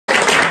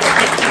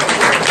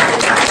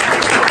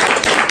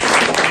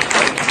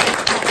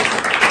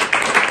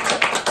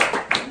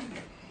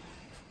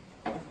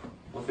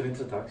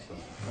introduction.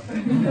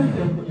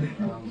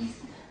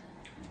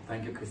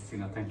 Thank you,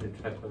 Christina. Thank you,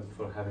 Trevor,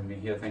 for having me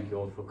here. Thank you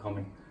all for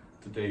coming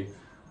today.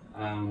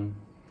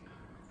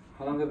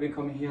 How long have we been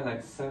coming here?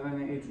 Like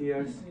 7, 8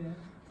 years? Yeah.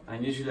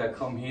 And usually I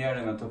come here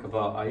and I talk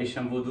about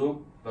Haitian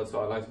vodou. That's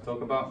what I like to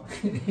talk about.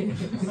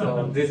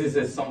 So this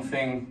is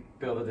something a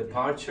bit of a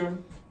departure,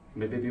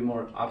 maybe a bit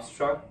more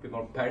abstract, a bit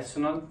more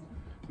personal,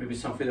 maybe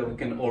something that we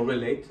can all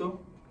relate to.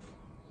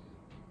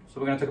 So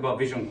we're going to talk about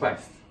Vision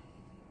Quest.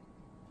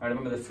 I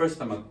remember the first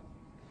time I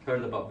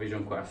heard about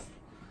Vision Quest.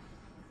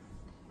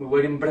 We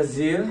were in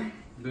Brazil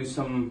doing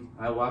some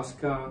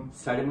ayahuasca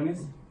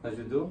ceremonies, as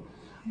you do,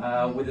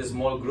 with a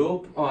small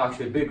group, or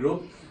actually a big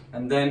group,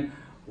 and then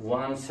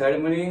one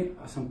ceremony,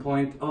 at some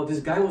point, oh,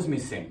 this guy was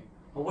missing.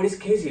 Oh, what is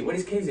Casey? What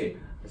is Casey?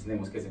 His name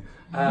was Casey.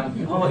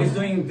 Oh, he's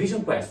doing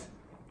Vision Quest.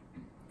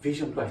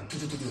 Vision Quest.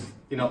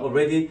 You know,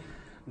 already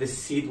the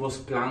seed was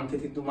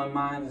planted into my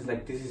mind. It's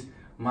like, this is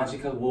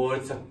magical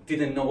words. I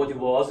didn't know what it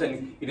was,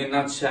 and in a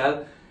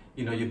nutshell,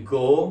 you know, you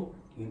go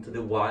into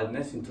the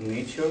wildness, into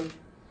nature,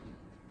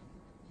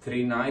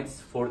 3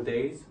 nights, 4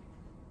 days,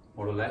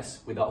 more or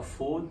less, without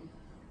food,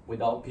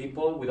 without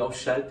people, without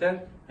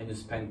shelter, and you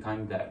spend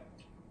time there.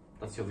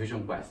 That's your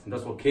Vision Quest. And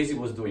that's what Casey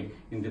was doing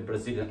in the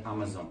Brazilian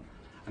Amazon.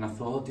 And I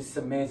thought, oh, this is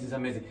amazing, this is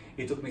amazing.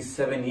 It took me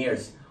 7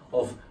 years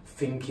of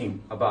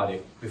thinking about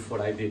it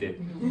before I did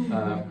it,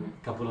 a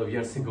couple of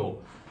years ago.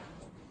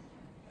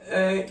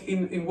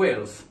 In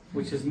Wales,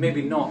 which is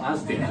maybe not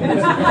as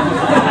dangerous.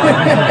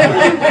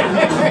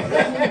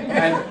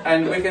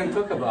 and we can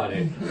talk about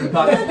it.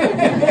 But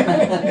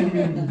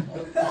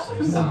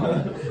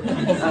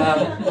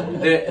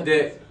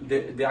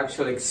the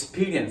actual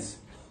experience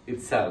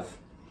itself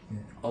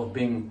of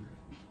being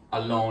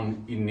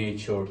alone in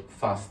nature,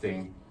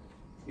 fasting,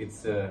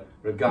 it's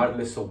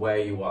regardless of where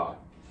you are,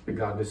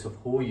 regardless of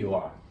who you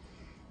are,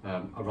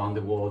 around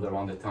the world,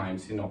 around the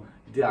times, you know,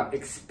 the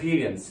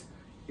experience,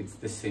 it's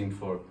the same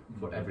for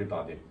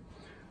everybody.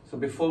 So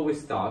before we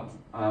start,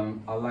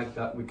 I like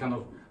that we kind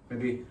of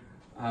maybe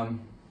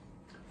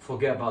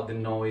forget about the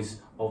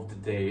noise of the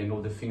day and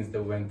all the things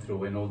that we went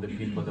through and all the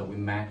people that we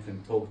met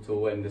and talked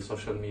to and the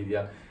social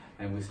media,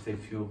 and we stay a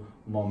few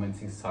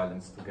moments in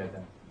silence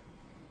together.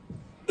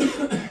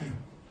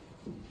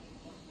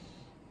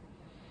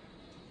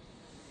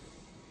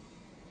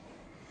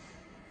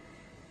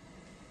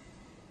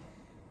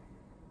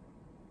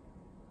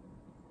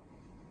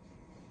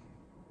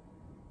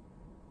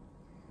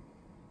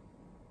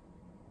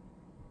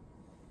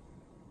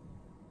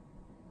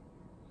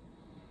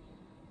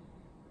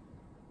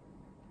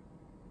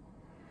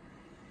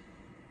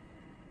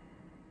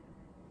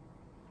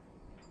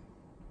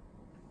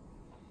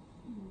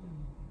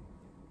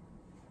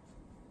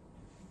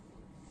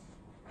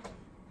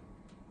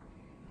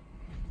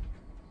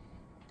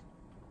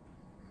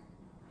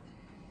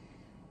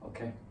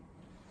 Okay,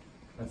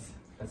 let's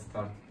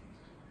start.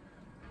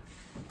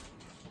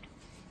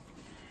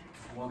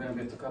 What we're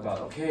going to talk about?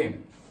 Okay,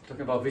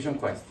 talking about Vision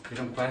Quest.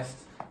 Vision Quest,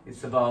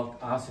 it's about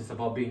us, it's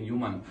about being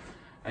human.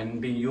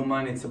 And being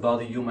human, it's about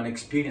the human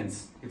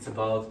experience. It's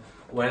about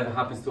whatever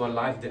happens to our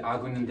life, the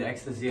agony and the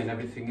ecstasy and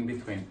everything in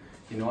between.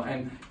 You know,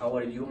 and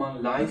our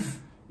human life,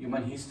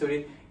 human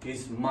history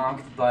is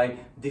marked by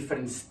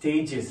different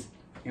stages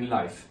in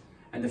life.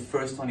 And the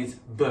first one is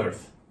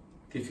birth.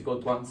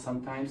 Difficult one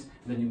sometimes,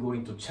 and then you go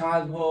into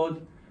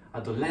childhood,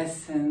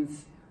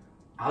 adolescence,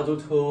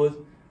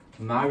 adulthood,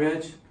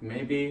 marriage,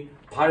 maybe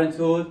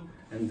parenthood,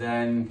 and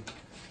then,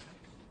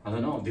 I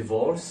don't know,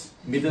 divorce,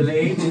 middle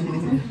age,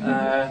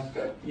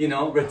 you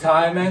know,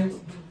 retirement,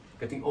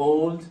 getting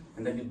old,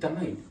 and then you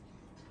die.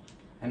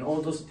 And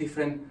all those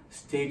different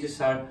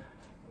stages are,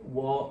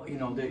 well, you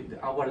know,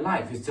 our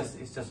life is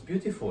just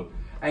beautiful.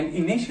 And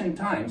in ancient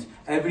times,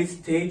 every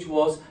stage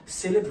was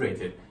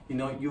celebrated. You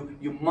know,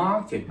 you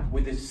marked it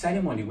with the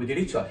ceremony, with the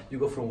ritual. You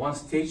go from one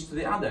stage to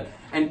the other.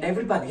 And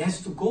everybody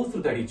has to go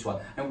through the ritual.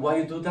 And why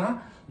you do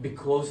that?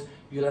 Because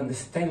you'll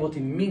understand what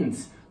it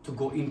means to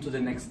go into the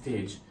next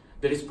stage.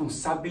 The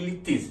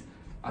responsibilities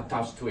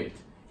attached to it.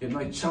 You're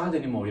not a child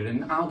anymore, you're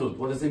an adult.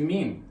 What does it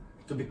mean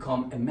to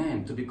become a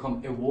man, to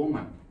become a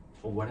woman,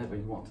 or whatever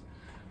you want?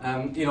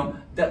 You know,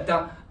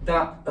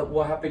 that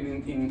what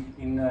happened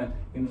in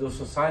the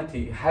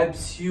society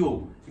helps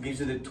you, it gives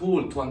you the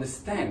tool to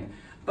understand.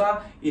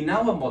 But in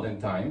our modern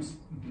times,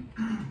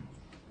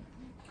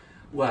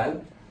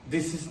 well,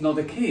 this is not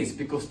the case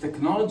because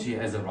technology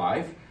has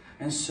arrived,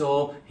 and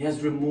so it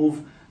has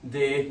removed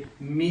the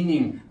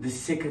meaning, the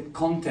sacred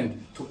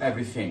content to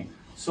everything.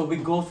 So we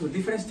go through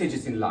different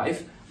stages in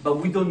life, but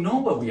we don't know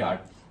where we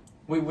are.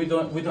 We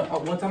don't.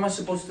 What am I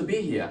supposed to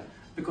be here?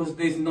 Because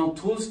there's no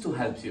tools to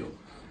help you.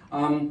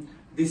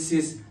 This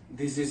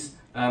is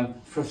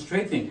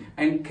frustrating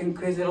and can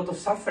create a lot of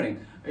suffering,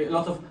 a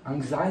lot of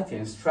anxiety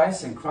and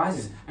stress and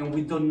crisis, and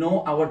we don't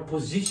know our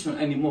position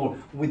anymore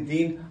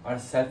within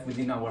ourselves,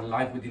 within our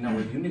life, within our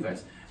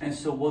universe. And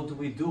so what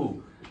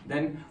do?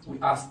 Then we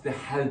ask the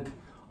help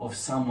of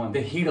someone,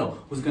 the hero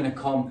who's going to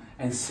come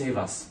and save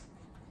us.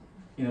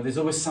 You know, there's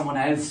always someone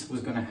else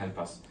who's going to help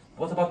us.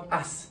 What about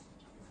us?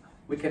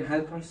 we can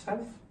help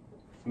ourselves.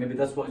 Maybe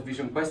that's what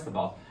Vision Quest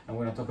about, and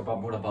we're going to talk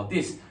about more about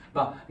this.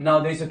 But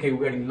nowadays, okay,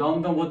 we're in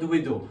London, what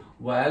do?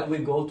 Well, we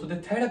go to the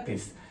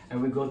therapist,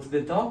 and we go to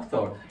the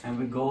doctor, and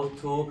we go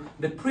to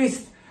the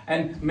priest.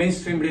 And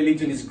mainstream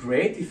religion is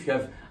great. If you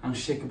have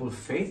unshakable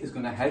faith, it's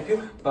going to help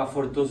you. But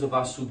for those of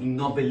us who do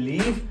not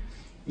believe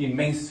in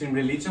mainstream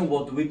religion,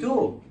 what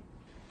do?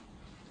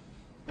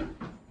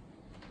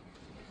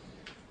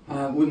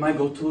 We might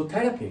go to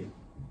therapy.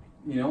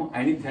 You know,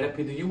 any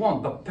therapy that you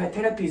want, but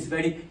therapy is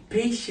very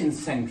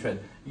patient-centered.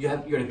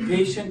 You're a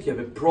patient, you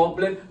have a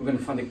problem, we're going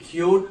to find a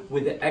cure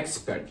with the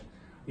expert.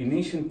 In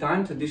ancient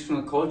time,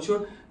 traditional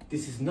culture,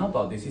 this is not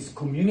about this, it's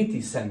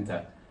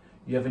community-centered.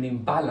 You have an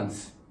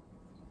imbalance,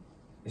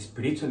 a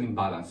spiritual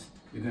imbalance.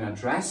 You're going to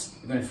address,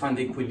 you're going to find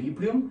the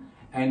equilibrium,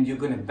 and you're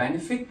going to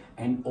benefit,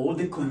 and all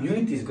the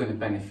community is going to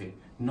benefit,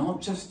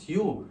 not just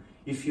you.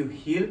 If you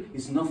heal,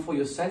 it's not for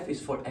yourself, it's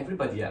for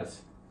everybody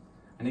else.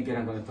 And again,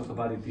 I'm going to talk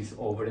about this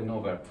over and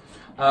over.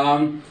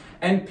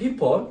 And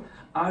people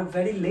are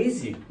very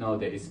lazy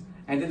nowadays,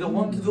 and they don't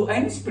want to do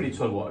any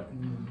spiritual work.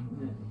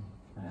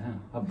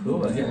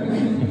 Approval, yeah.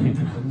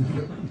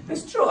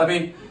 It's true. I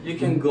mean, you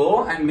can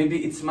go, and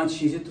maybe it's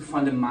much easier to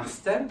find a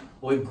master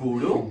or a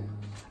guru,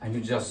 and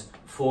you just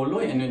follow,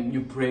 and then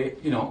you pray.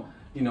 You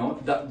know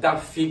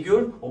that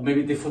figure, or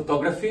maybe the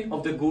photography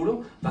of the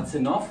guru. That's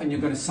enough, and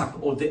you're going to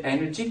suck all the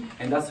energy,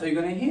 and that's how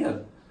you're going to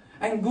heal.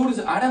 And gurus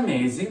are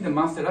amazing, the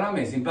masters are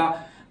amazing,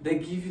 but they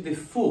give you the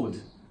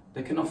food.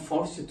 They cannot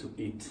force you to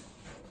eat.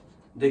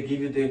 They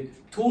give you the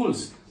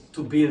tools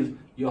to build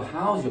your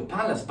house, your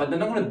palace, but they're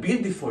not going to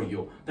build it for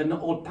you. They're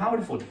not all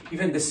powerful.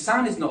 Even the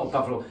sun is not all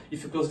powerful.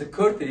 If you close the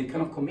curtain, it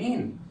cannot come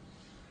in.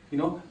 You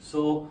know,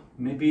 so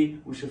maybe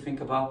we should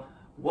think about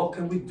what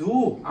can we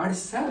do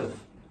ourselves.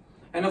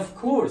 And of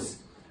course,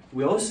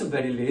 we're also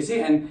very lazy,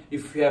 and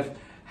if we have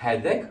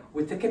headache,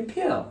 we take a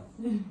pill.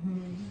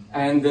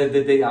 And the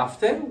day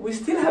after, we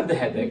still have the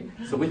headache,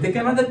 so we take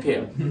another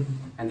pill.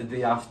 And the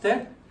day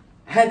after,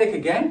 headache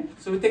again,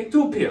 so we take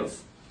 2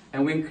 pills.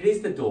 And we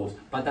increase the dose,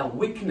 but that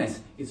weakness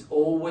is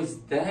always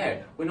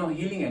there. We're not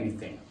healing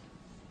anything.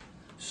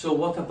 So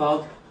what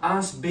about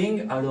us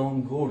being our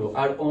own guru,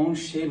 our own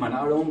shaman,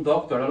 our own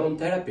doctor, our own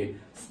therapy?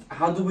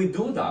 How do we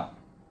do that?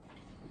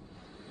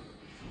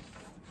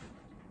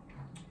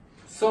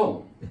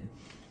 So,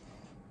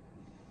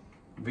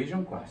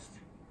 Vision Quest,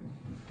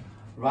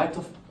 Rite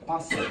of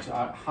Passage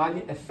are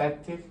highly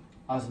effective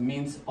as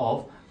means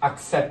of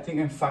accepting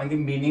and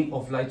finding meaning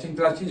of life change.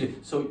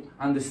 So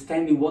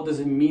understanding what does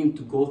it mean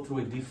to go through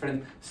a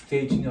different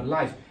stage in your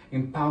life,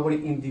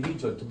 empowering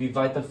individual to be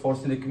vital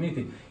force in the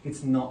community.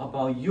 It's not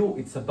about you,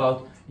 it's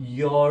about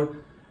your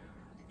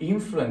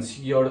influence,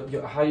 your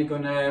how you're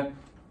gonna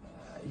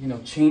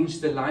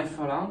change the life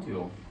around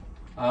you.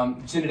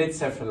 Generate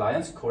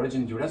self-reliance, courage,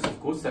 endurance, of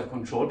course,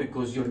 self-control,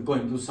 because you're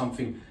going to do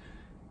something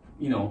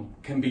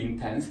can be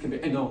intense,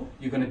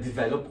 you're going to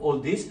develop all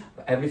this,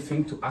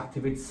 everything to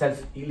activate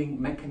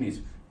self-healing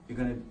mechanism. You're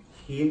going to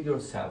heal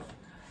yourself.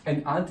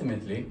 And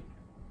ultimately,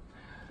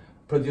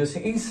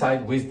 producing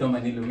insight, wisdom,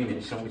 and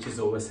illumination, which is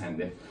always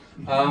handy.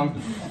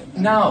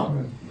 Now,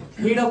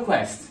 Hero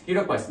Quest,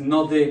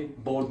 not the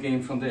board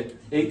game from the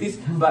 80s,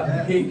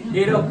 but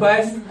Hero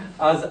Quest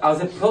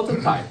as a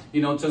prototype.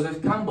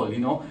 Joseph Campbell.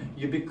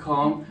 You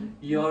become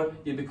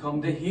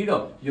the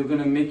hero. You're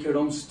gonna make your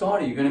own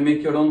story. You're gonna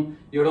make your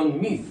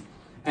own myth.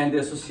 And the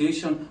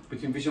association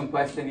between Vision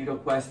Quest and Hero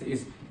Quest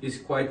is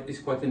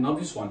quite an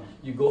obvious one.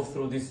 You go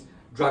through this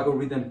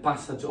dragon-ridden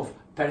passage of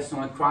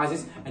personal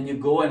crisis, and you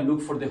go and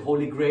look for the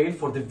Holy Grail,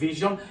 for the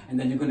vision, and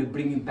then you're going to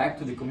bring it back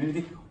to the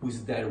community who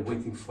is there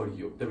waiting for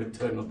you, the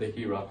return of the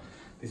hero.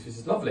 This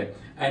is lovely.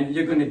 And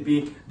you're going to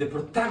be the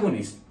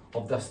protagonist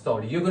of that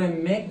story. You're going to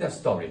make that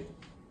story.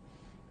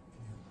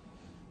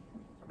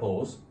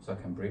 Pause, so I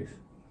can breathe.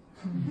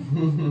 I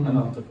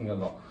know I'm talking a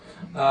lot.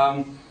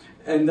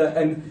 And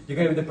you're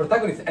going to be the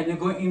protagonist, and you're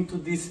going into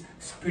this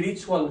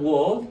spiritual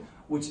world,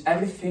 which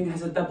everything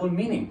has a double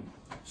meaning.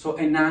 So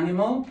an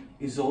animal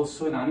is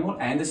also an animal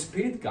and a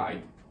spirit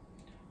guide.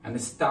 And a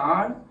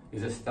star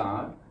is a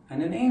star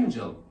and an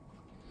angel.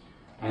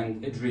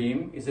 And a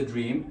dream is a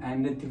dream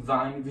and a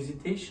divine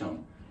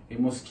visitation. A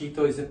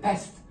mosquito is a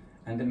pest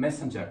and a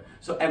messenger.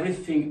 So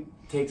everything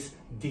takes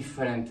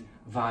different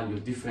value,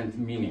 different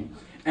meaning.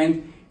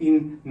 And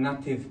in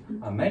Native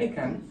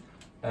American,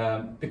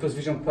 because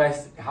Vision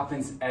Quest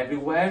happens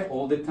everywhere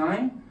all the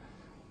time,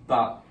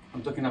 but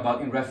I'm talking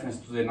about in reference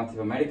to the Native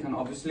American,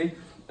 obviously,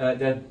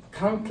 there are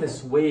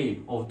countless ways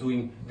of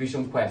doing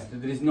Vision Quest.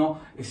 There is not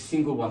a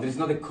single one. There is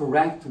not a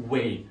correct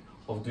way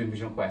of doing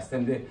Vision Quest.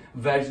 And the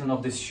version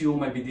of the Sioux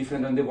might be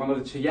different than the one of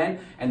the Cheyenne,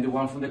 and the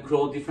one from the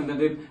Crow different than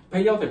the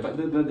Peyote, but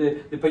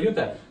the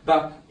Paiute.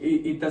 But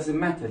it doesn't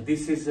matter.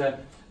 This is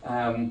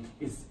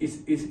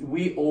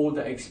we all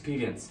the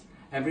experience.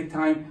 Every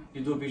time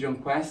you do Vision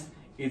Quest,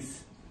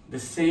 it's the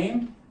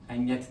same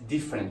and yet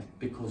different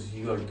because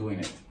you are doing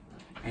it.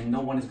 And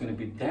no one is going to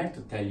be there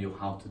to tell you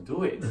how to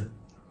do it.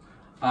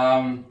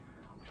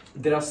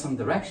 There are some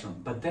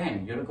direction, but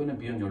then you're going to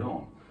be on your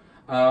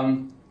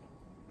own.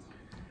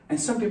 And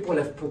some people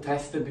have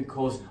protested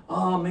because,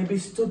 oh, maybe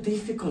it's too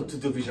difficult to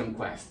do vision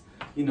quest.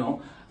 You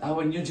know,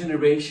 our new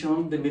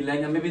generation, the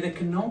millennial, maybe they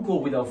cannot go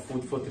without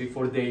food for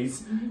 3-4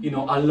 days, you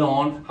know,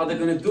 alone. How are they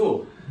going to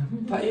do?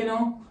 But, you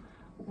know,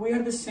 we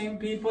are the same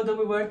people that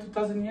we were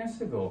 2,000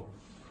 years ago.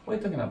 What are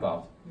you talking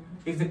about?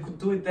 If they could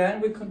do it then,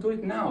 we can do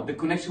it now. The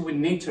connection with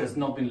nature has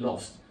not been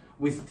lost.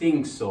 We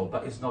think so,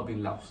 but it's not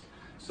been lost.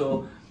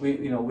 So we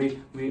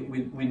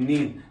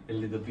need a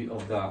little bit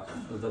of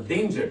the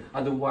danger.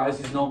 Otherwise,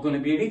 it's not going to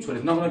be a ritual.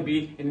 It's not going to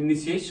be an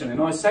initiation, you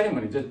know, a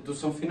ceremony. Just do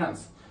something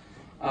else,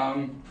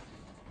 and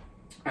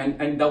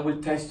that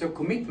will test your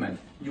commitment.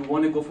 You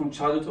want to go from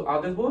childhood to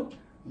adulthood,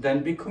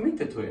 then be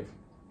committed to it.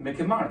 Make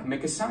a mark,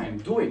 make a sign,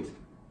 do it.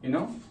 You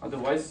know.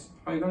 Otherwise,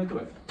 how are you going to do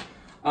it?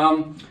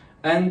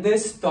 And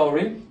this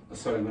story.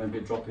 Sorry, I'm going to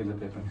be dropping the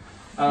paper.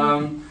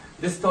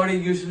 This story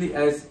usually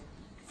has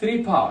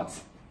 3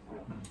 parts.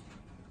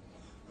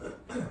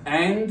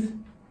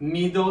 End,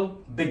 middle,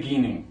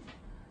 beginning.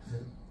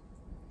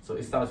 So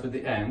it starts with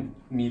the end,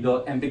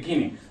 middle, and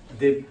beginning.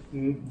 The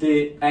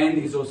end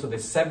is also the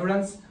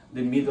severance,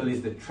 the middle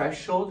is the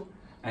threshold,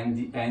 and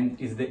the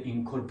end is the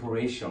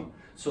incorporation.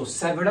 So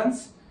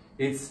severance,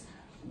 it's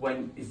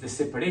the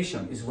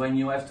separation, is when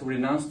you have to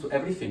renounce to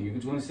everything. You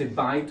want to say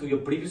bye to your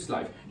previous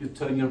life. You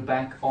turn your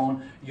back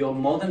on your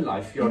modern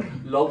life, your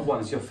loved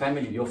ones, your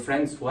family, your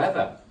friends,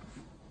 whoever.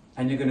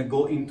 And you're going to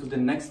go into the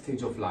next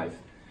stage of life.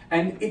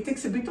 And it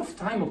takes a bit of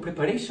time of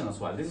preparation as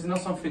well. This is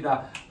not something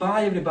that,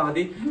 bye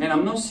everybody, and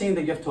I'm not saying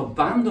that you have to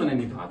abandon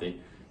anybody.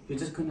 You're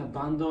just going to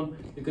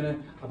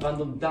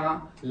abandon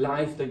that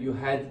life that you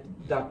had,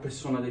 that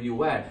persona that you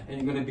were, and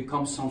you're going to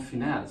become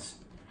something else.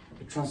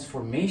 A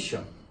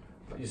transformation.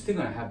 But you're still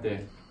going to have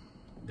the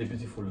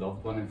beautiful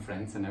loved one and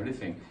friends and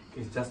everything.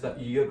 It's just that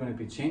you're going to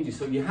be changing.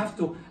 So you have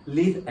to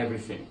leave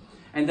everything.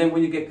 And then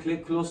when you get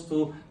close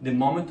to the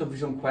moment of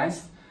vision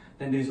quest,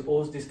 then there's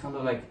always this kind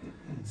of like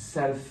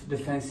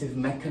self-defensive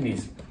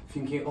mechanism,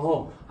 thinking,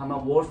 oh, I'm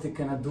not worthy,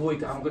 can I do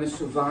it? I'm going to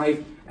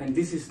survive, and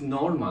this is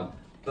normal.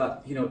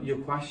 But you know, you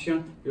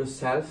question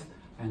yourself,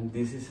 and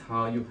this is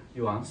how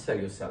you answer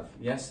yourself.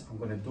 Yes, I'm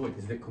going to do it.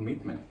 It's the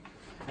commitment.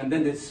 And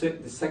then the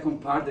second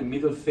part, the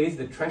middle phase,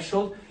 the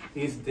threshold,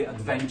 is the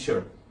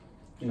adventure.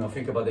 You know,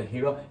 think about the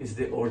hero, is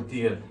the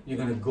ordeal. You're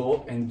going to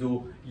go and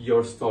do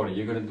your story.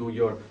 You're going to do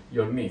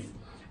your myth.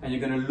 And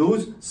you're going to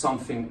lose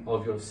something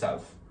of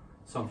yourself.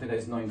 Something that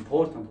is not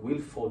important will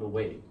fall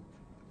away.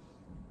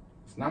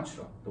 It's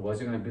natural. Otherwise,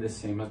 you're going to be the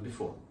same as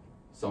before.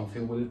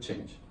 Something will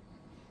change.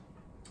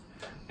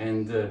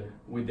 And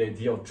with the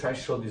idea of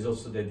threshold is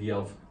also the idea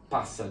of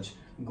passage,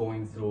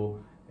 going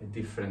through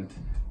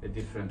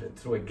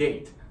through a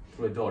gate,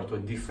 through a door, to a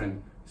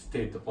different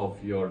state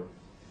of your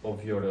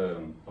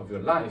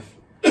life.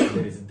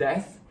 There is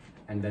death,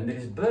 and then there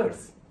is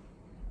birth,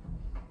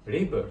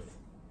 rebirth,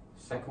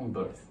 second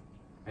birth.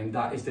 And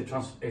that is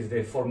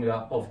the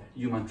formula of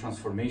human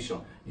transformation.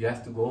 You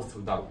have to go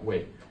through that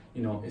way.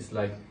 You know, it's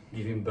like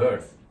giving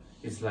birth.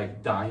 It's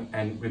like dying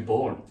and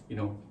reborn. You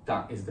know,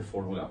 that is the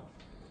formula.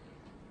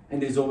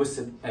 And there's always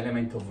an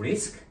element of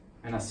risk,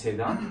 and I say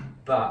that.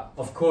 But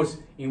of course,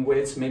 in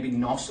ways maybe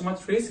not so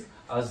much risk,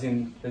 as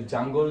in the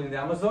jungle in the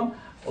Amazon,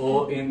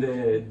 or in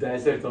the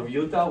desert of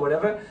Utah,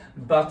 whatever.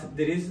 But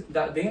there is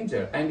that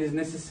danger, and it's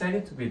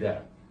necessary to be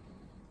there.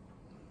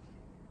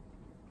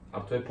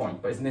 Up to a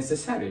point, but it's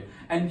necessary.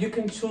 And you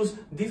can choose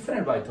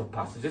different rite of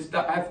passages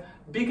that have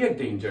bigger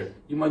danger.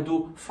 You might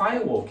do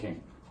fire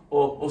walking,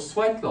 or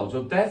sweat lodge,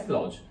 or death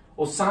lodge,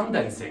 or sun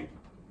dancing.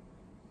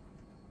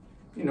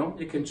 You know,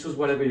 you can choose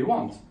whatever you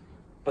want.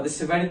 But the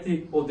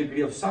severity or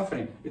degree of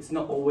suffering, it's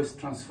not always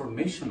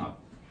transformational.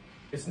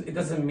 It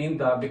doesn't mean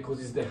that because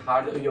it's the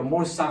harder, you're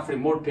more suffering,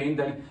 more pain,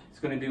 then it's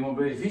going to be more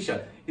beneficial.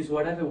 It's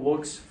whatever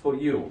works for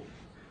you.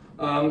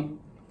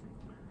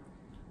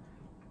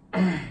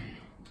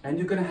 And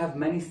you're going to have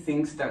many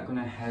things that are going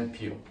to help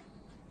you.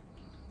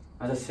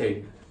 As I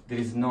say, there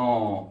is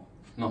no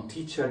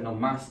teacher, no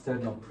master,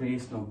 no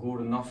priest, no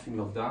guru, nothing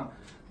of that.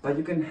 But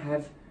you can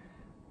have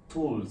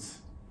tools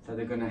that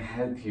are going to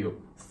help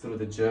you through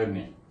the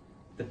journey.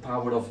 The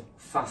power of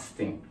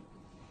fasting,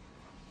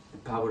 the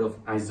power of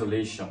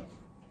isolation,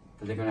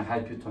 that are going to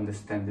help you to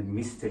understand the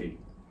mystery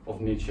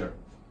of nature.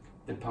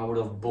 The power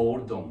of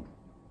boredom,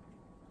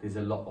 there's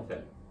a lot of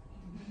it,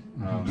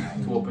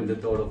 to open the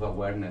door of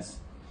awareness.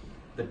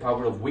 The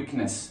power of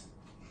weakness,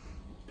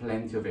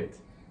 plenty of it,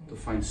 to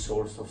find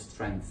source of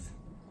strength.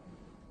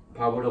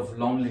 Power of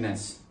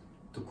loneliness,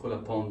 to call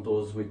upon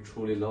those we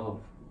truly love.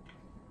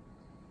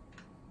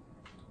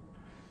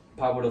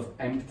 Power of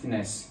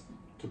emptiness,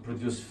 to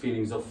produce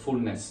feelings of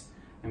fullness.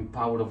 And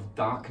power of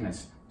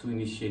darkness, to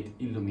initiate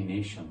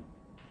illumination.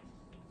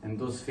 And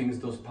those things,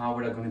 those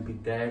powers are going to be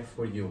there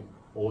for you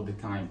all the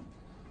time.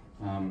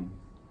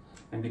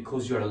 And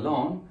because you're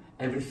alone,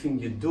 everything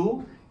you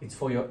do, it's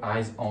for your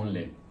eyes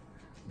only.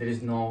 There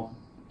is no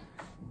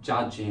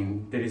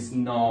judging, there is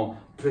no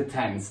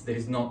pretense, there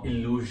is no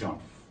illusion.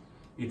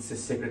 It's a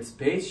sacred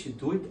space, you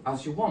do it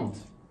as you want.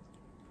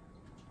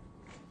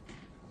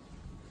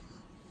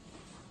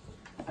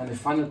 And the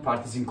final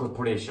part is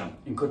incorporation.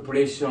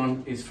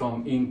 Incorporation is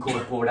from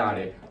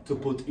incorporare, to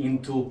put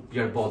into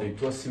your body,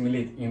 to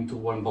assimilate into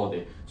one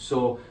body.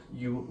 So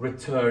you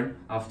return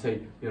after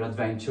your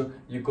adventure,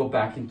 you go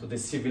back into the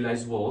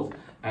civilized world,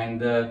 and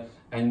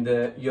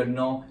you're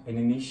not an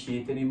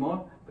initiate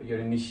anymore, but you're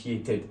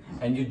initiated.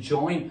 And you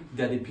join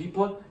the other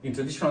people. In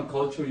traditional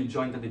culture, you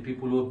join the other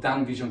people who have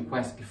done vision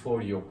quest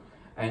before you.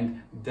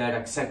 And their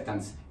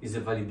acceptance is a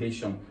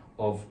validation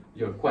of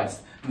your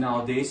quest.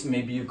 Nowadays,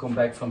 maybe you come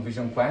back from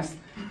vision quest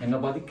and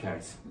nobody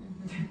cares.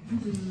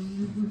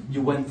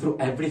 You went through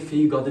everything,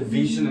 you got the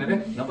vision and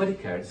everything, nobody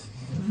cares.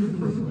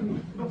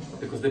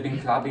 Because they've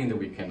been clubbing in the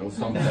weekend or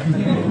something.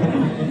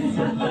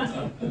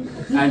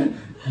 And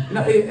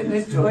no,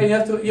 it's true,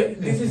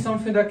 this is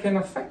something that can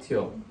affect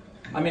you.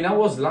 I mean, I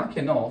was lucky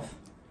enough,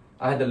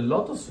 I had a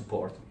lot of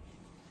support,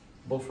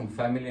 both from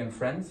family and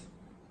friends,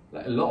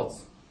 like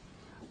lots.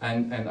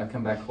 And I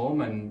came back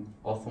home and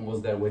Autumn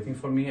was there waiting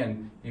for me,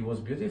 and it was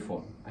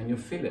beautiful. And you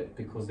feel it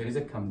because there is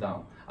a calm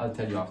down. I'll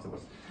tell you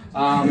afterwards.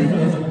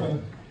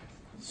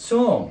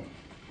 So,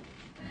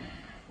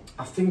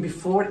 I think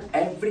before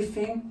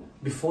everything,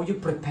 before you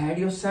prepare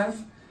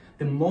yourself,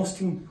 the most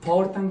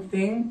important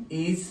thing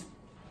is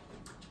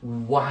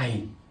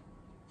why.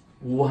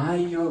 Why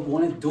you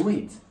want to do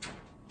it.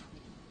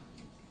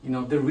 You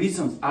know, the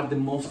reasons are the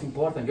most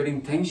important, your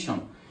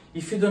intention.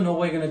 If you don't know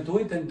why you're going to do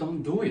it, then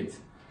don't do it.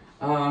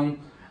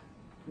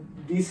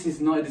 This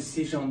is not a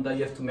decision that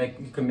you have to make.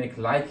 You can make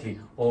lightly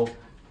or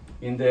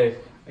in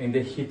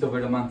the heat of a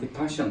romantic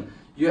passion.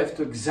 You have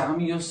to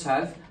examine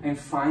yourself and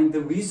find the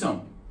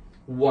reason.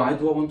 Why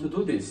do I want to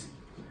do this?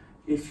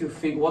 If you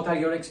think, what are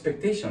your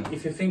expectations?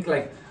 If you think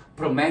like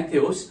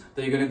Prometheus,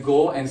 that you're going to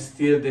go and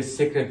steal the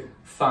sacred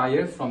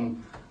fire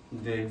from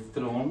the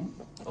throne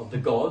of the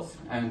gods,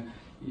 and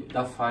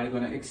that fire is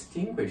going to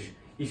extinguish.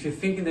 If you're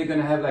thinking they're going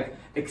to have like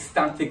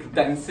ecstatic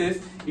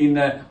dances in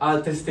an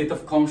altered state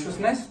of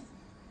consciousness,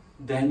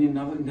 then you're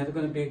never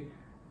going to be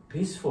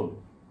peaceful,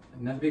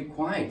 never be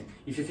quiet.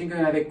 If you think you're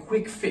going to have a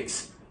quick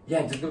fix,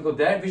 yeah, just going to go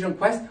there, vision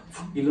quest,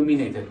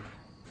 illuminated.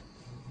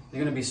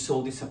 You're going to be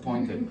so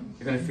disappointed.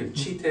 You're going to feel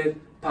cheated,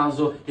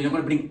 puzzled. You're not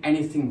going to bring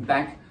anything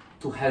back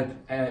to help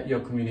your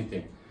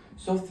community.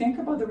 So think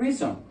about the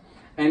reason.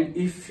 And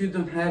if you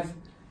don't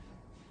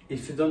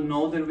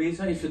know the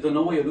reason, if you don't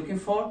know what you're looking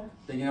for,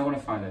 then you're not going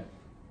to find it.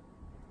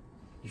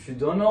 If you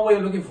don't know what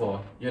you're looking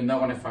for, you're not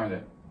going to find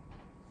it.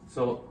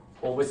 So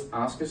always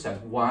ask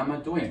yourself, why am I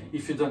doing it?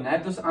 If you don't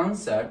have those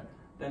answers,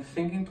 then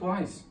thinking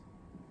twice.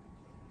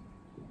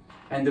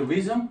 And the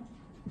reason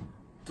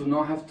do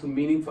not have to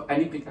meaning for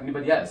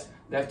anybody else.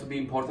 They have to be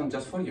important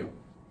just for you.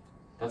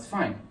 That's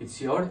fine. It's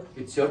your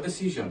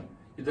decision.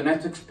 You don't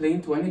have to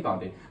explain to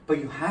anybody. But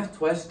you have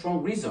to have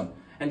strong reason.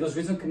 And those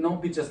reasons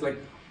cannot be just like,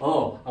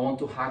 oh, I want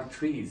to hug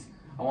trees.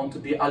 I want to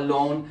be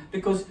alone.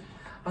 Because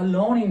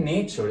alone in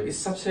nature is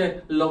such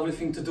a lovely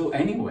thing to do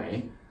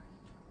anyway,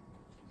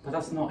 but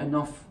that's not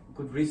enough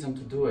good reason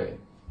to do it.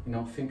 You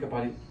know, think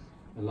about it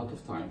a lot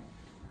of time.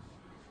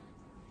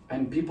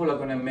 And people are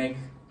going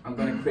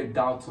to create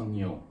doubts on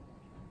you.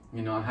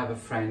 You know, I have a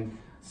friend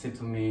say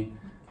to me,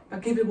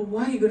 but Gabriel,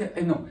 why are you going to,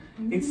 you know,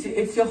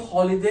 it's your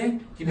holiday.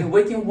 You've been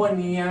waiting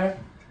 1 year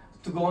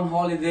to go on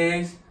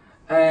holidays,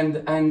 and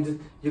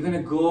you're going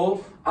to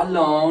go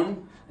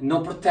alone.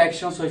 No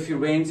protection, so if it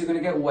rains, you're going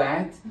to get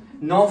wet.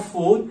 No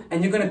food,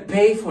 and you're going to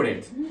pay for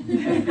it.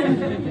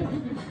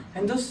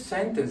 And those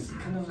sentences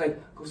kind of like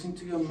goes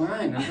into your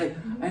mind.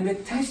 And they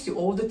test you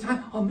all the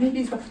time. Oh, maybe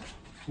it's...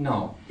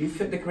 No, if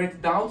they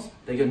create doubts,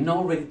 then you're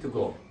not ready to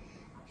go.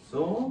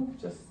 So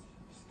just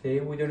stay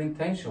with your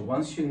intention.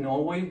 Once you know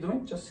what you're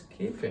doing, just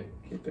keep it.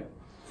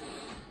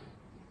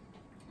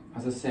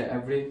 As I say,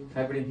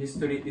 every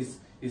history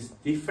is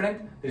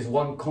different. There's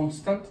one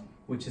constant,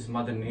 which is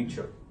Mother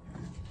Nature.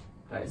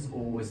 That is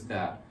always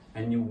there,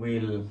 and you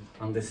will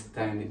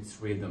understand its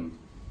rhythm,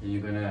 and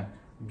you're gonna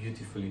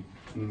beautifully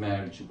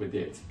merge with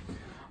it.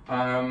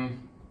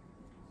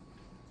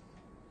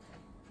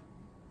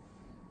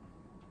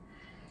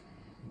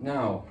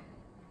 Now,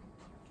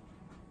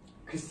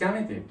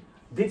 Christianity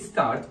did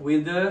start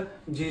with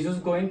Jesus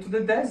going to the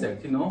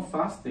desert, you know,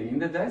 fasting in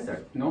the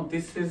desert. You know,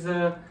 this is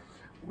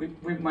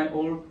we might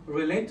all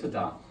relate to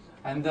that.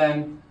 And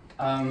then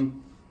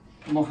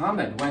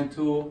Muhammad went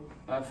to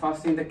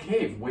fast in the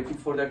cave, waiting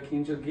for the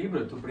Archangel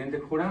Gabriel to bring the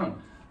Quran.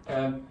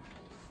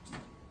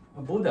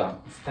 Buddha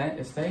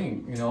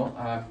staying, you know,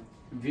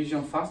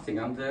 vision fasting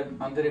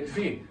under a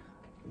tree.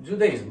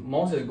 Judaism,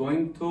 Moses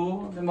going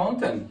to the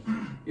mountain,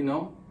 you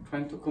know,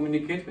 trying to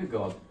communicate with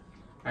God.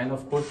 And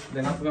of course,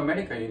 the Native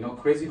American, you know,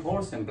 Crazy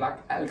Horse and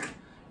Black Elk,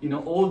 you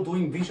know, all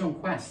doing vision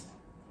quest,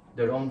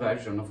 their own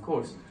version, of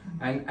course,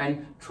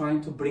 and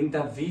trying to bring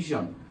that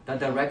vision, that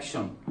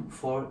direction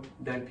for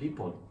their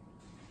people.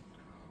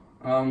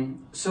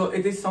 So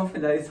it is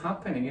something that is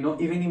happening, you know,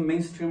 even in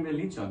mainstream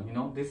religion, you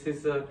know, this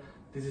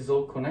is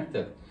all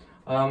connected.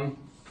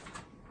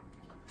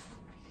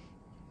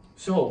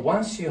 So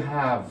once you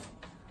have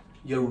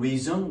your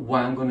reason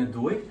why I'm going to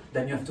do it,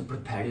 then you have to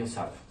prepare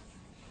yourself.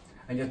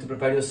 And you have to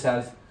prepare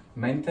yourself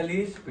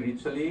mentally,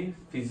 spiritually,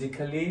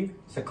 physically,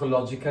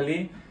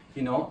 psychologically,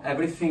 you know,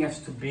 everything has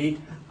to be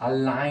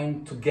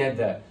aligned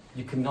together.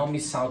 You cannot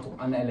miss out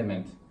on an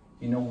element.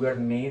 You know, we are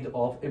made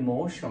of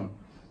emotion,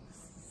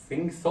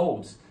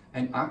 thoughts,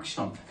 and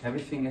action.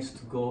 Everything has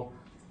to go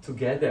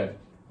together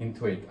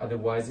into it,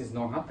 otherwise it's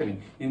not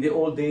happening. In the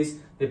old days,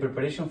 the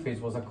preparation phase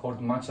was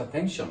accorded much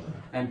attention,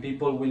 and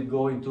people will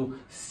go into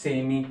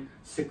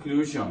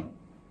semi-seclusion,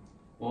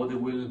 or they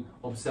will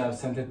observe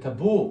something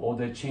taboo, or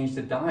they change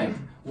the diet.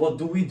 What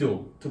do we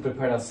do to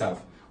prepare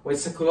ourselves? Well,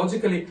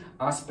 psychologically,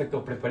 aspect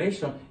of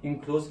preparation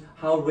includes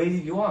how ready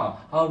you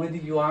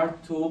are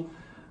to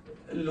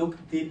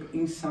look deep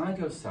inside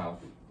yourself,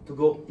 to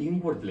go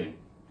inwardly.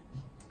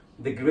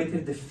 The greater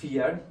the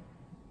fear,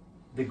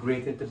 the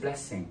greater the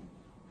blessing.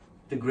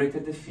 The greater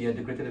the fear,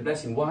 the greater the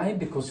blessing. Why?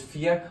 Because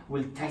fear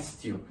will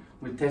test you,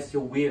 will test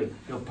your will,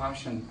 your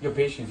passion, your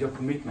patience, your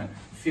commitment.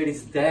 Fear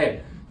is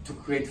there to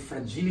create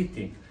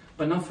fragility,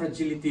 but not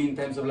fragility in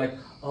terms of like,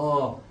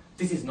 oh,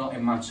 this is not a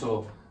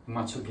macho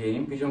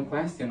game, Vision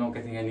Quest, you're not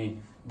getting any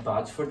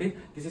badge for this.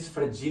 This is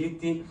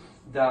fragility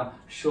that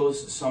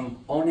shows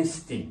some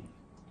honesty.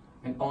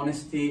 And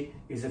honesty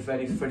is a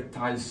very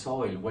fertile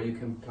soil where you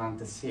can plant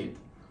a seed.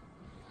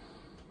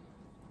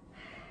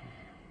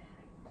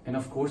 And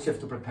of course you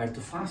have to prepare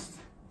to fast,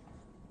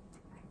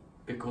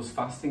 because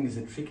fasting is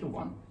a tricky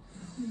one.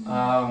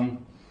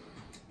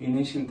 In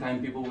ancient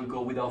time, people will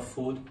go without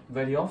food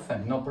very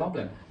often, no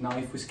problem. Now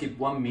if we skip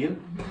one meal,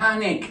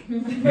 panic!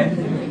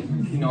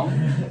 You know,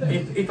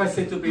 if I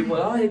say to people,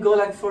 oh, you go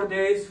like 4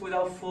 days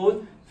without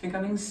food, I think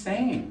I'm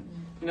insane.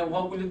 You know,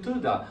 what will you do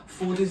that?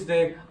 Food is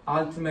the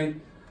ultimate,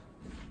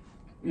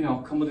 you know,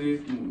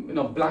 commodity, you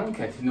know,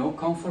 blanket, you know,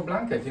 comfort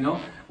blanket, you know.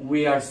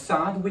 We are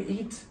sad, we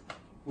eat.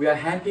 We are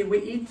happy,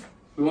 we eat.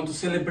 We want to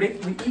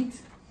celebrate, we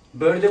eat.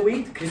 Birthday, we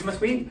eat. Christmas,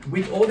 we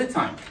eat all the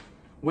time.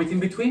 We eat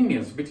in between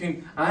meals.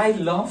 I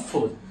love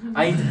food.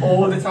 I eat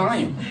all the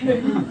time.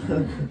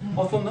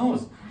 Otto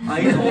knows.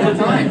 I eat all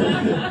the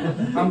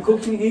time. I'm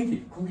cooking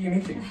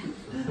and eating.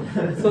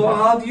 So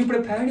how do you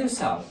prepare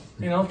yourself?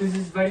 You know, this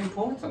is very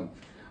important.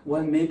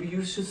 Well, maybe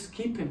you should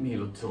skip a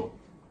meal or two.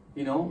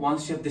 You know,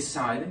 once you have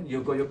decided,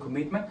 you got your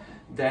commitment,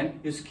 then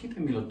you skip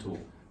a meal or two.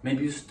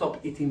 Maybe you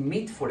stop eating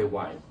meat for a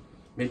while.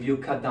 Maybe you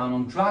cut down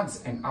on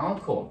drugs and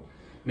alcohol.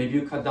 Maybe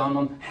you cut down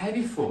on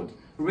heavy food,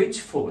 rich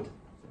food.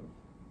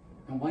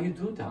 And why you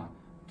do that?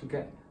 To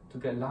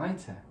get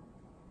lighter,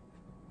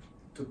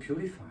 to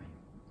purify.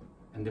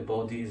 And the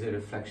body is a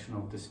reflection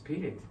of the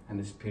spirit, and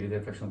the spirit is a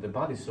reflection of the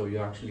body. So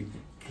you're actually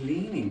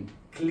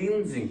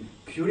cleansing,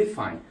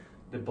 purifying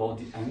the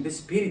body and the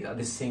spirit at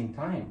the same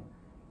time,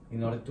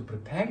 in order to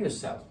prepare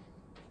yourself.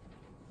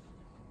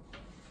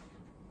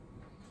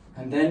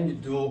 And then you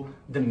do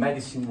the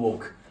medicine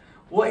walk.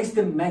 What is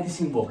the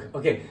medicine walk?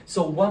 Okay,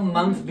 so 1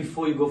 month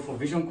before you go for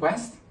Vision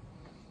Quest,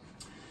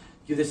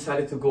 you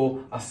decided to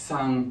go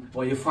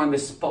you find a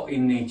spot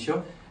in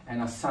nature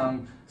and a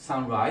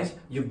sunrise.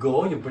 You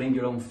go, you bring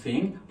your own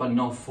thing, but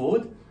no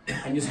food,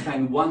 and you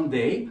spend 1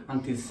 day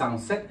until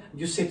sunset.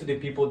 You say to the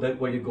people that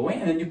where you're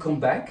going, and then you come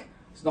back.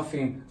 It's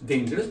nothing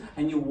dangerous,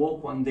 and you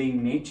walk 1 day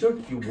in nature.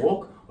 You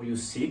walk or you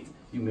sit,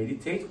 you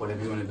meditate,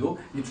 whatever you want to do.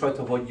 You try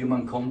to avoid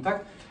human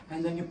contact,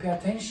 and then you pay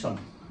attention.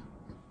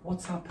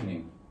 What's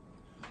happening?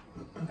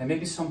 And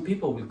maybe some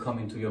people will come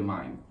into your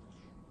mind.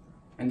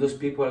 And those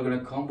people are going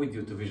to come with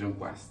you to Vision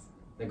Quest.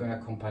 They're going to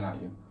accompany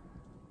you.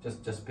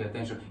 Just pay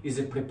attention. It's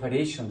a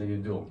preparation that you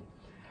do.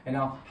 And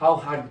now, how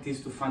hard it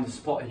is to find a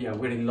spot here.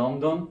 We're in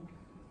London.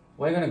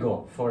 Where are you going to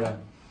go?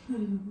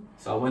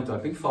 So I went to a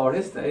big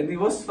forest, and it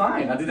was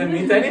fine. I didn't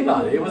meet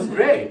anybody. It was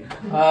great.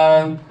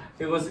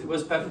 It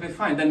was perfectly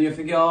fine. Then you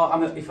think,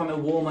 oh, if I'm a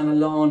woman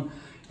alone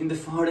in the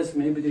forest,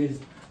 maybe there is,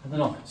 I don't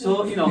know.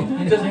 So, you know,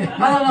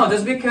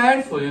 just be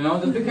careful, you know,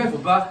 just be careful.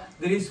 But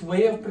there is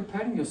way of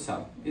preparing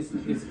yourself.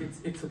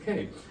 It's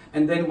okay.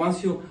 And then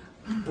once you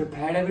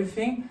prepare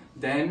everything,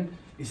 then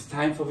it's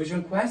time for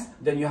Vision Quest.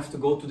 Then you have to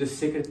go to the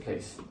sacred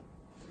place.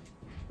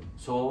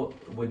 So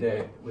with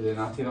a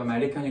Native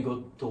American, you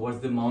go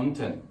towards the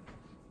mountain.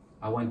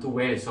 I went to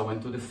Wales, I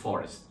went to the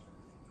forest.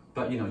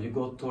 But you know, you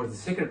go towards the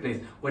sacred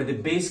place where the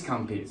base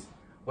camp is,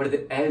 where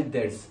the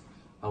elders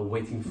are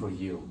waiting for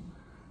you,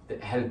 the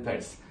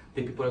helpers.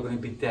 The people are going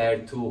to be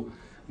there to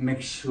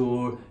make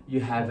sure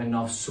you have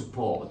enough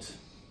support.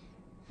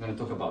 I'm going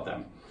to talk about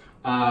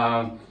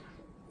them.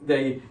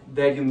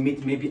 There you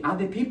meet maybe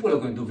other people who are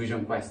going to do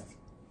Vision Quest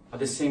at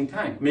the same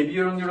time. Maybe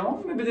you're on your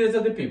own, maybe there's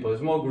other people, a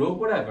small group,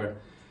 whatever.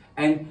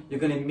 And you're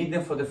going to meet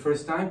them for the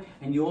first time,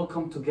 and you all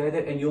come together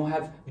and you all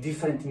have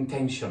different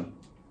intention,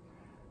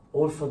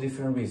 all for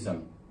different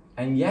reasons.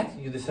 And yet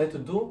you decide to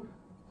do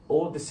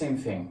all the same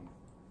thing,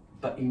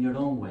 but in your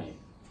own way.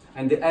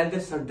 And the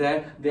elders are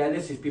there. The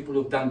elders is people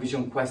who've done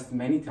Vision Quest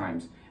many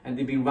times, and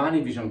they've been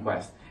running Vision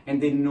Quest,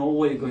 and they know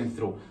what you're going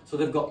through. So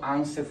they've got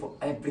answer for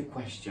every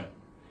question.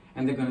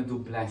 And they're going to do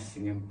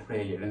blessing and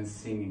prayer and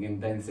singing and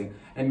dancing,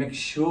 and make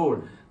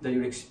sure that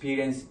your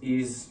experience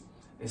is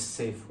a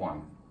safe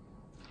one.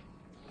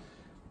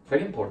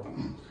 Very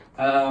important.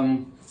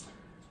 And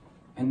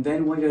And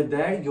then when you're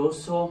there, you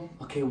also,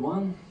 okay,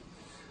 one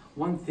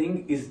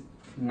thing is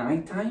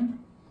nighttime.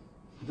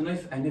 I don't know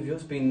if any of you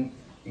have been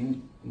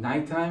in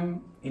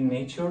nighttime in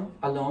nature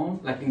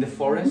alone, like in the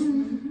forest,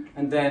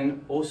 and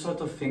then all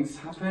sorts of things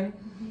happen,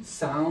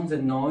 sounds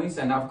and noise,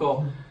 and I've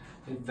got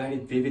a very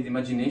vivid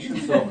imagination,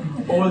 so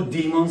all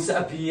demons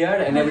appear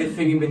and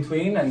everything in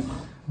between, and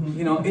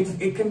you know,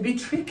 it can be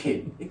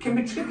tricky. It can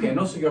be tricky, and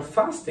also you're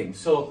fasting,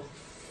 so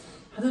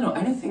I don't know,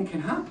 anything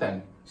can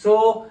happen.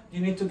 So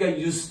you need to get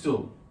used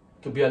to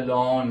be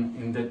alone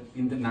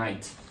in the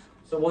night.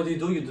 So what do?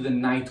 You do the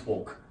night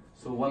walk.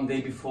 So one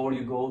day before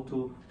you go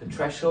to the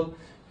threshold,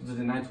 you do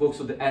the night walk.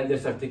 So the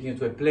elders are taking you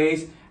to a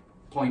place,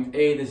 point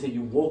A. They say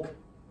you walk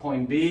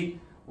point B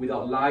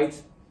without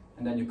light,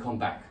 and then you come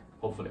back,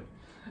 hopefully.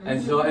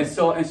 And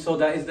so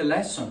that is the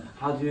lesson.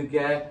 How do you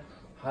get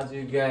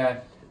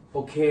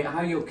okay? How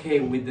are you okay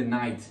with the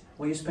night?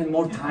 Well, you spend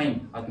more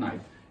time at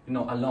night, you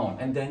know, alone,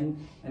 and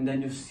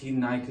then you see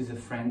night is a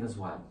friend as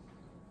well,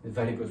 a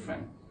very good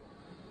friend.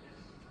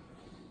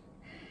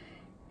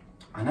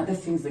 Another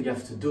thing that you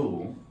have to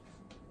do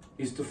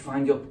is to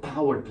find your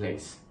power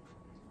place.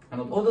 And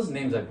all those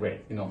names are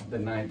great, you know, the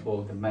night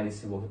walk, the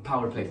medicine walk, the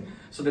power place.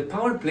 So the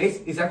power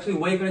place is actually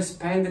where you're going to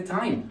spend the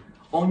time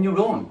on your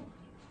own.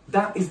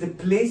 That is the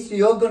place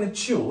you're going to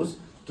choose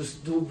to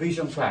do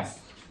vision quest.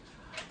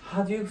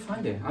 How do you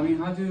find it? I mean,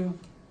 how do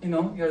you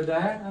know, you're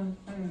there?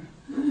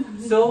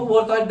 So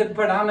what are the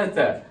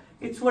parameters?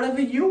 It's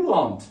whatever you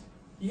want.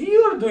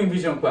 You're doing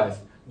vision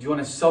quest. Do you want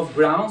a soft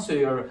ground so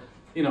you're,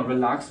 you know,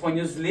 relaxed when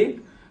you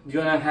sleep? Do you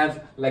want to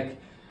have like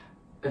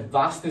a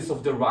vastness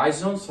of the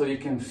horizon so you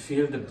can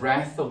feel the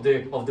breath of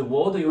the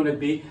world? Do you want to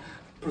be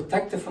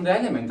protected from the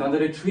element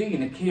under a tree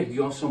in a cave? Do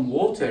you want some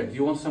water? Do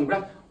you want some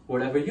grass?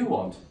 Whatever you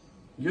want,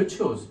 you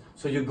choose.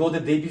 So you go the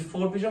day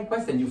before vision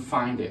quest and you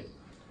find it,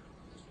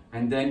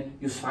 and then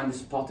you find the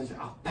spot and say,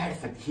 oh,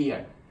 perfect,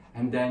 here,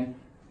 and then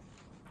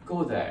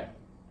go there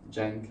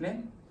gently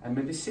and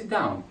maybe sit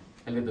down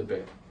a little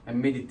bit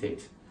and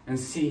meditate and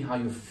see how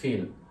you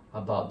feel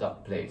about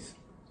that place.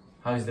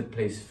 How is the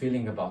place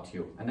feeling about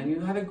you? And then you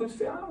have a good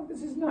feel, oh,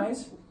 this is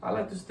nice, I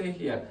like to stay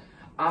here.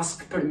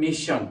 Ask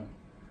permission.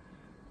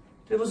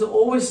 There was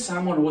always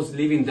someone who was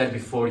living there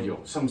before you.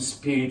 Some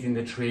spirit in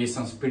the tree,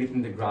 some spirit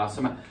in the grass.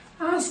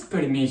 Ask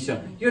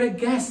permission. You're a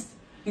guest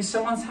in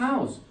someone's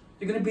house.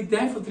 You're going to be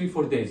there for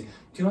 3-4 days. Do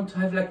you want to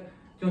have like, do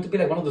you want to be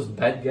like one of those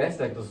bad guests,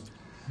 like those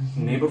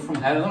neighbor from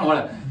hell? I don't know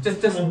what.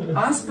 Just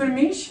ask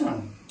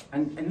permission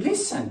and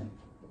listen.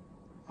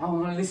 I don't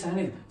want to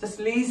listen. Just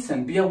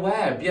listen, be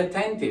aware, be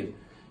attentive.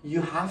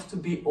 You have to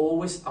be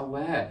always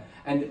aware.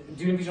 And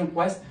during Vision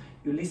Quest,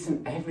 you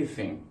listen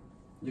everything.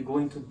 You go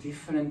into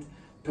different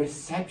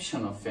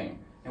perception of things.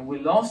 And we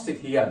lost it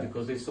here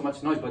because there's so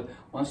much noise, but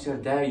once you're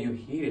there, you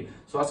hear it.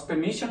 So ask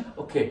permission,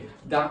 okay,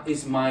 that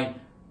is my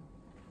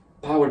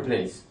power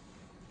place.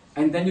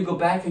 And then you go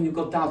back and you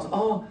got doubts.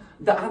 Oh,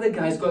 the other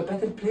guy's got a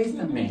better place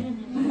than me.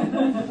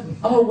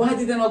 Oh, why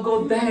didn't I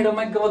go there? Oh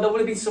my God, that would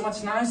have been so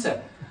much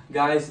nicer.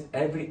 Guys,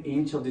 every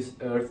inch of this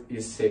earth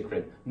is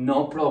sacred.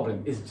 No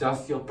problem. It's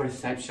just your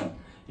perception.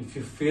 If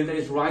you feel that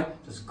it's right,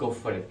 just go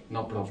for it.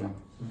 No problem.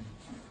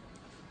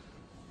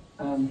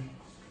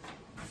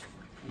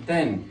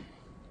 Then,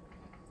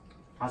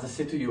 as I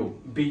said to you,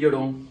 be your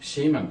own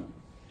shaman.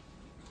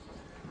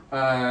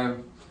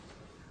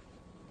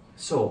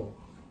 So,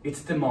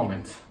 it's the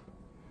moment.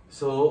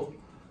 So,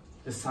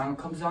 the sun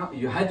comes out.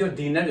 You had your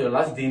dinner, your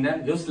last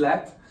dinner. You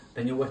slept.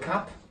 Then you wake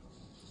up.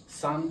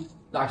 Sun.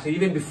 Actually,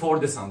 even before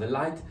the sun, the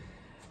light,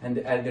 and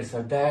the elders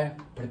are there,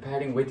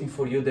 preparing, waiting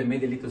for you. They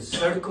made a little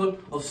circle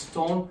of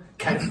stone,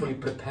 carefully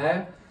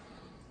prepared,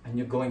 and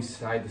you go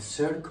inside the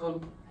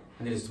circle,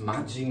 and there's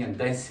magic and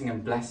dancing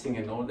and blessing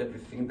and all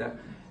everything that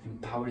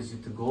empowers you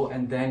to go.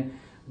 And then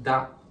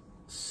that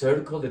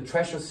circle, the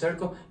treasure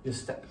circle, you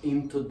step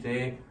into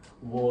the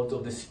world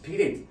of the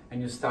spirit,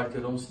 and you start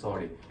your own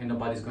story, and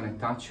nobody's going to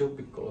touch you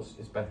because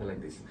it's better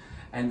like this.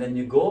 And then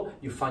you go,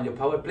 you find your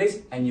power place,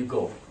 and you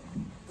go.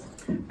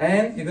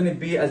 And you're going to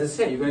be, as I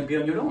say, you're going to be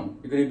on your own.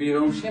 You're going to be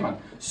your own shaman.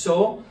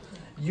 So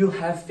you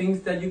have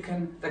things that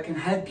can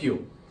help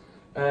you.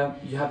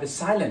 You have the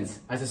silence,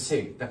 as I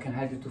say, that can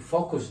help you to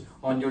focus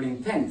on your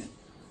intent,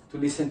 to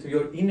listen to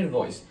your inner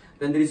voice.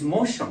 Then there is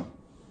motion.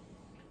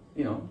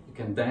 You know, you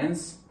can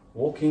dance,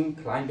 walking,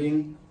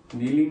 climbing,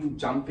 kneeling,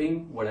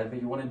 jumping, whatever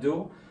you want to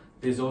do.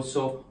 There's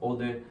also all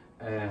the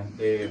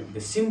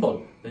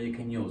symbol that you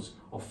can use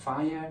of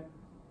fire,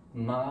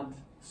 mud,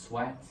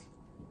 sweat,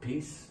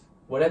 peace.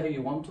 Whatever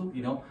you want to,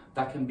 you know,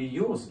 that can be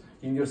used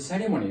in your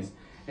ceremonies.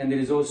 And there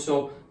is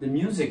also the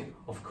music,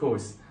 of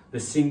course, the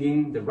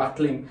singing, the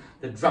rattling,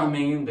 the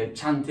drumming, the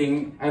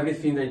chanting,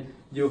 everything that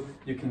you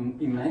can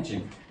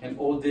imagine. And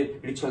all the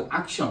ritual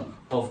action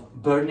of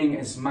burning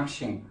and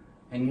smashing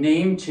and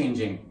name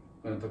changing.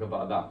 We're going to talk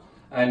about that.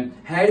 And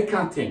hair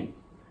cutting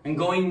and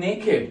going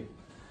naked.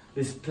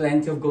 There's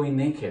plenty of going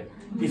naked.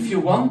 If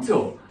you want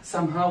to.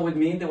 Somehow with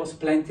me there was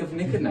plenty of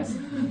nakedness.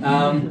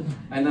 And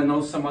I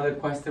know some other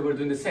quests that were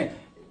doing the same.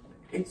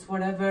 It's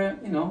whatever,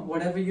 you know,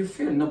 whatever you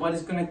feel.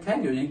 Nobody's going to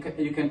tell you.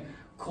 You can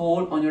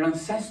call on your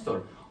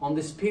ancestor, on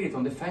the spirit,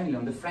 on the family,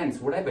 on the friends,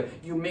 whatever.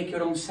 You make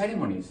your own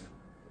ceremonies.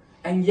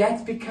 And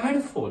yet be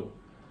careful.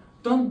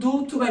 Don't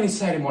do too many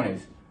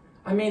ceremonies.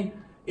 I mean,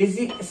 is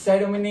it a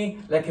ceremony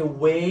like a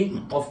way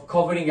of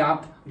covering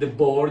up the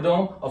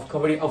boredom,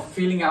 of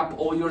filling up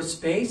all your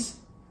space?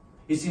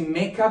 Is it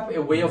makeup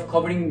a way of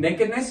covering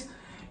nakedness?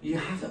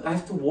 I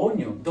have to warn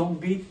you, don't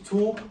be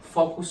too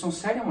focused on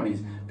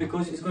ceremonies,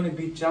 because it's going to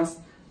be just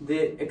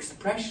the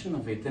expression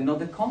of it and not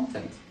the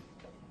content.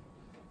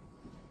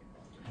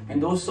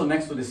 And also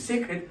next to the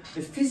sacred,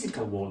 the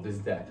physical world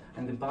is there,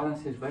 and the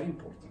balance is very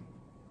important.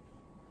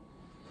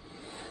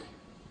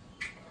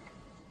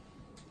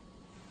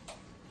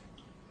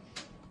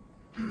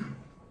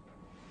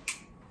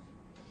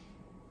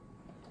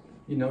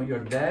 You know,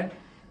 you're there,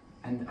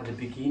 and at the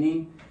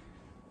beginning,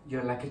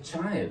 you're like a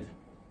child.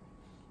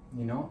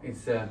 You know,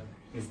 it's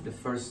the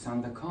first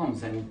sun that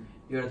comes, and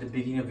you're at the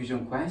beginning of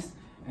Vision Quest,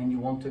 and you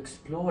want to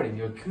explore, and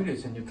you're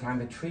curious, and you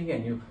climb a tree,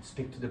 and you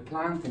speak to the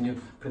plant, and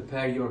you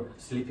prepare your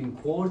sleeping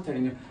quarter,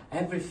 and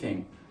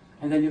everything.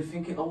 And then you're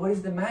thinking, oh, what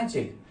is the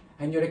magic?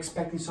 And you're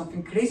expecting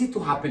something crazy to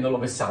happen all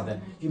of a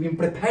sudden. You've been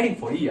preparing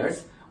for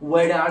years.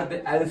 Where are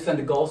the elves and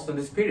the ghosts and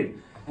the spirit?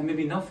 And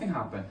maybe nothing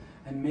happened.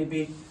 And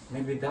maybe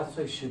that's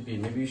what it should be.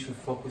 Maybe you should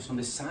focus on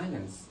the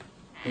silence.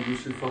 Maybe you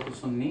should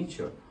focus on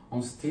nature,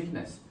 on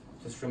stillness.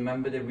 Just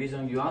remember the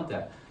reason you are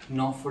there.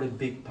 Not for a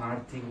big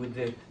party with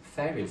the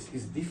fairies.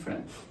 It's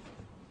different.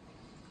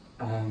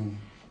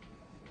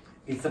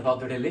 It's about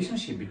the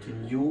relationship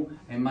between you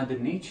and Mother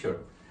Nature.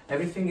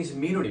 Everything is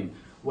mirroring.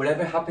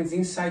 Whatever happens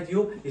inside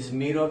you is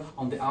mirrored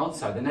on the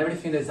outside. And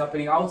everything that's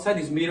happening outside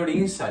is mirrored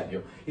inside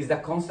you. It's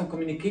that constant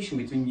communication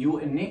between you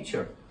and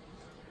nature.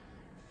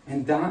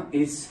 And that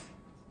is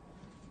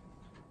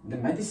the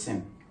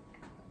medicine.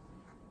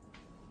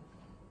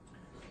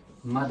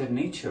 Mother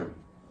Nature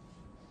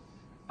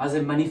as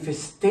a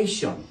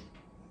manifestation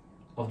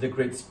of the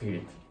Great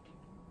Spirit.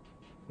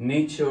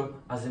 Nature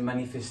as a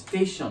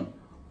manifestation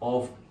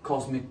of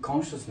cosmic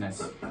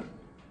consciousness.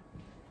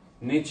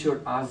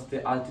 Nature as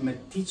the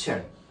ultimate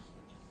teacher,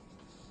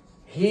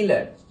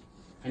 healer.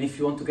 And if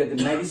you want to get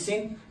the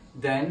medicine,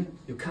 then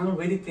you can't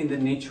read it in the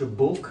nature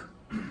book.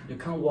 You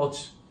can't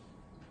watch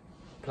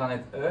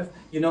Planet Earth.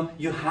 You know,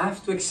 you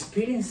have to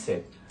experience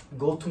it.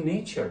 Go to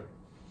nature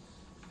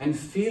and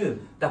feel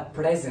that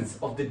presence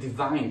of the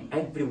divine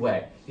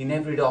everywhere, in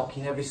every rock,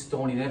 in every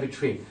stone, in every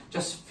tree.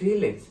 Just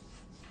feel it.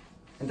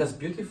 And that's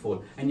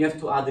beautiful. And you have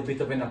to add a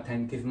bit of an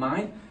attentive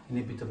mind and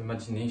a bit of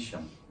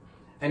imagination.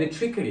 And the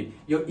trickery,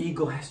 your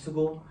ego has to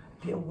go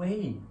a bit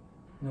away. You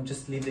know,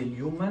 just leave the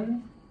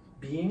human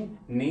being,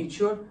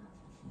 nature,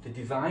 the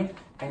divine,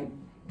 and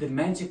the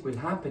magic will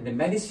happen, the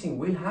medicine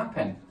will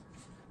happen.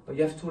 But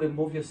you have to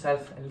remove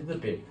yourself a little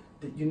bit.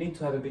 You need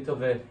to have a bit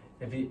of a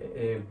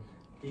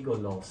ego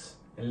loss,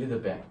 a little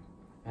bit.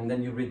 And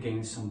then you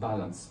regain some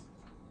balance.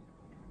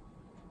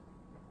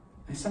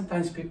 And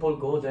sometimes people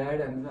go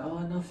there and, oh,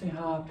 nothing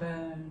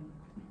happened.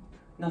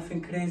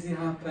 Nothing crazy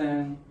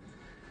happened.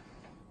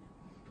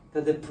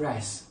 They're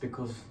depressed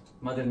because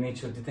Mother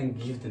Nature didn't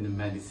give them the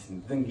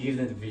medicine, didn't give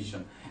them the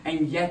vision.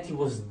 And yet it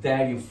was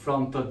there in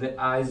front of the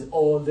eyes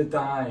all the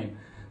time.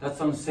 That's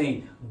what I'm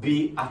saying.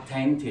 Be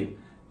attentive.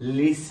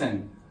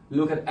 Listen.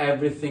 Look at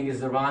everything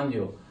is around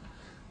you.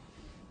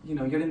 You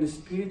know, you're in the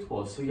spirit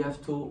world, so you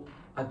have to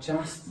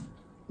adjust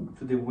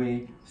to the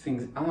way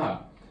things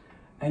are.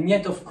 And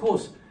yet, of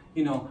course,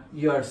 you know,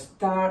 you're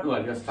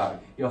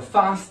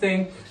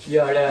fasting,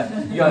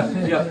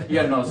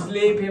 you're not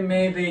sleeping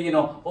maybe, you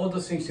know, all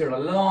those things, you're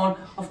alone.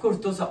 Of course,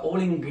 those are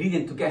all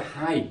ingredients to get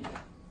high.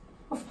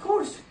 Of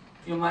course,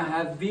 you might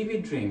have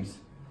vivid dreams,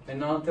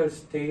 another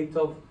state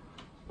of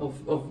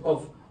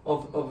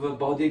a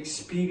body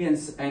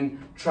experience and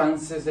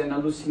trances and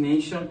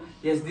hallucination.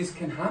 Yes, this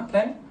can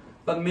happen,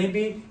 but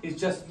maybe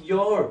it's just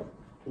your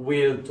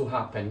will to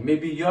happen.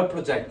 Maybe you're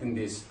projecting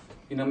this.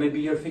 You know, maybe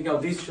you're thinking, oh,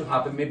 this should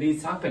happen, maybe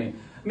it's happening.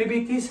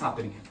 Maybe it is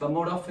happening, but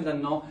more often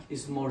than not,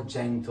 it's more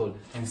gentle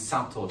and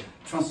subtle.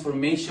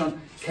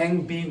 Transformation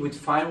can be with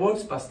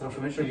fireworks, but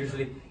transformation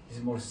usually is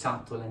more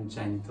subtle and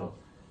gentle.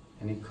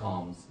 And it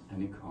comes,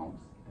 and it comes,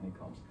 and it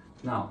comes.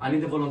 Now, I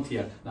need a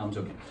volunteer. No, I'm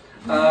joking.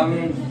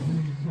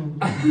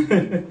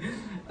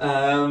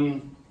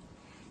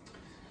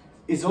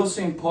 It's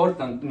also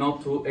important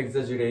not to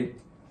exaggerate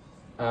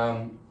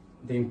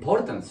the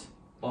importance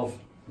of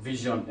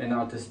vision and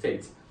outer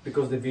states,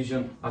 because the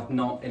vision have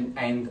not an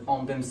end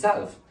on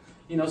themselves.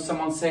 You know,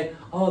 someone say,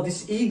 oh,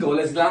 this eagle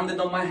has landed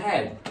on my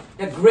head.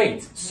 Yeah,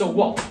 great, so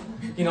what?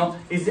 You know,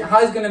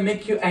 how is it going to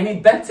make you any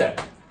better?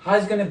 How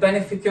is it going to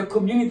benefit your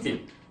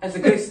community? That's a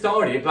great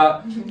story,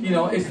 but, you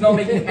know, it's not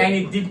making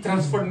any deep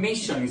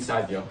transformation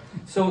inside you.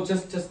 So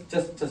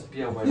just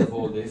be aware of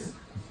all this.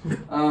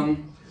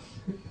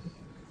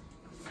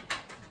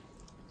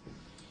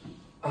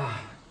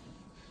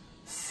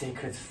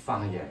 Sacred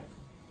fire.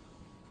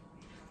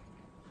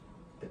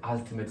 The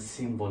ultimate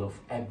symbol of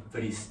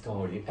every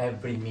story,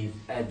 every myth,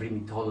 every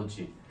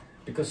mythology.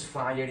 Because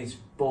fire is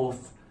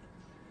both,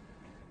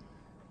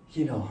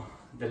 you know,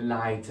 the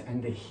light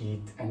and the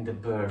heat and the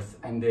birth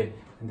and the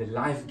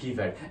life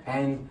giver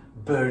and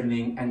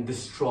burning and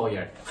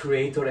destroyer,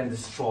 creator and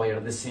destroyer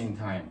at the same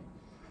time.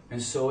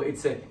 And so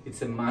it's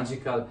a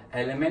magical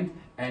element,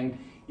 and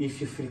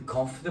if you feel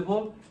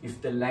comfortable,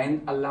 if the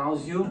land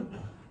allows you,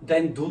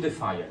 then do the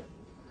fire.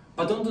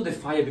 But don't do the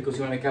fire because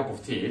you want a cup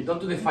of tea. Don't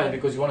do the fire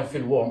because you want to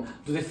feel warm.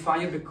 Do the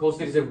fire because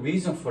there is a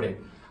reason for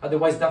it.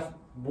 Otherwise, that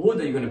wood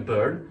that you're going to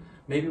burn,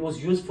 maybe it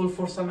was useful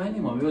for some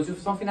animal, maybe it was used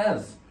for something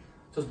else.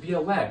 Just be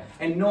aware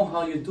and know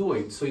how you do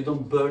it so you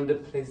don't burn the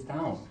place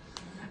down.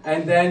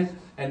 And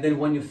then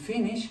when you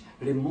finish,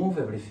 remove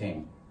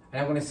everything.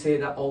 And I'm going to say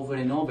that over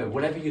and over.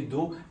 Whatever you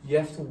do, you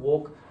have to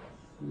walk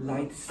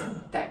light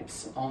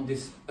steps on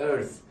this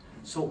earth.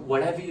 So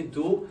whatever you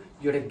do,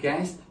 you're a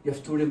guest, you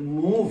have to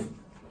remove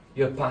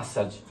your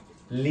passage.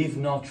 Leave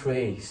no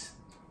trace.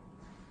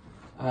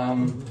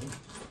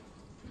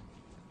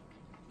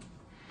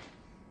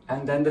 And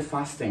then the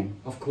fasting,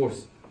 of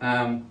course.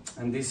 And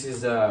this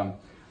is,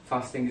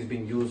 fasting is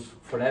being used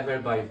forever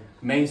by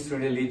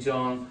mainstream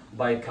religion,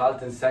 by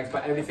cult and sex,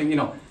 by everything, you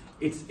know.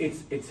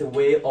 It's a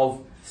way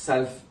of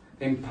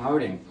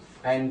self-empowering.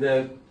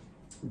 And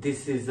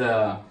this is,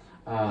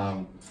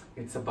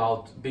 it's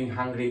about being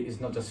hungry. It's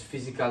not just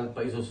physical,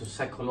 but it's also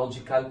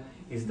psychological.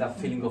 It's that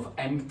feeling of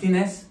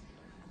emptiness,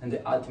 and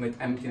the ultimate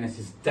emptiness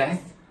is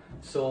death.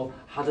 So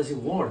how does it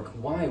work?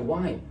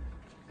 Why?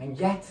 And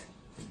yet,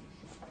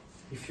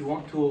 if you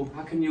want to,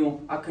 how can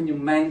you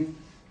mend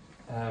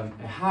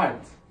a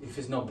heart if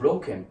it's not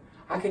broken?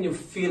 How can you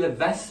fill a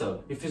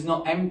vessel if it's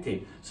not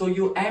empty? So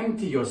you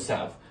empty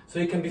yourself so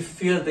you can be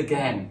filled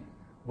again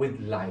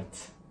with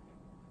light.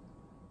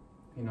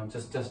 You know,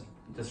 just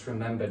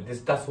remember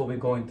this. That's what we're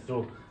going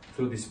through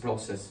this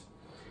process.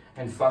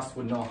 And fast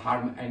will not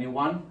harm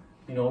anyone.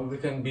 You know, we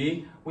can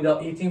be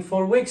without eating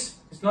for weeks.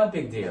 It's not a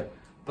big deal.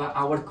 But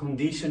our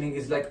conditioning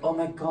is like, oh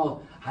my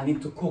God, I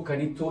need to cook, I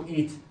need to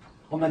eat.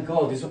 Oh my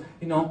God, this,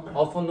 you know,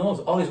 often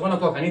knows, oh, it's 1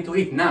 o'clock, I need to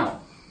eat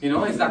now. You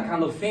know, it's that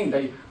kind of thing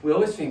that we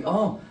always think,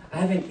 oh, I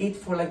haven't eaten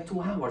for like 2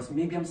 hours,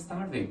 maybe I'm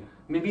starving.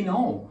 Maybe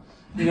no.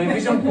 You know, in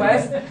Vision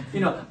Quest,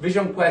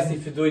 Vision Quest,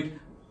 if you do it,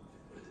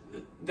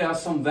 there are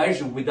some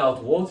versions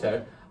without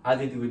water. I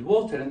did it with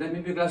water, and then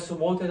maybe a glass of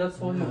water,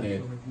 that's all you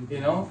need.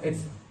 You know,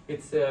 it's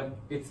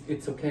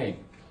okay.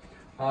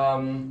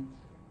 Why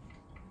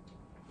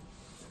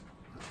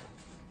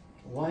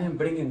I'm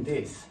bringing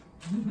this?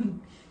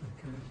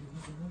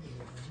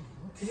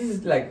 This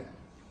is like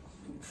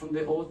from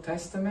the Old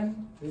Testament.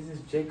 This is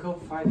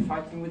Jacob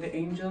fighting with the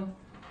angel. I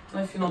don't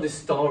know if you know the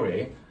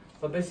story,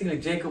 but basically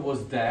Jacob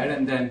was there,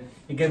 and then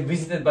he got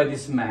visited by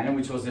this man,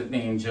 which was an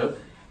angel,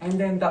 and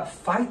then that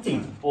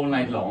fighting all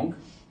night long,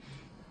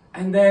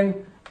 and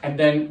then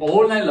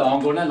all night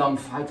long,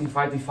 fighting,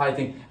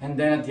 and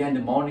then at the end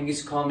the morning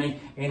is coming,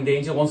 and the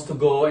angel wants to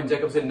go, and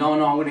Jacob said, no,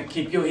 I'm going to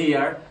keep you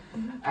here.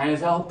 And he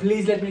said, oh,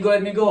 please let me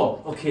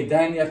go. Okay,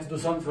 then you have to do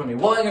something for me.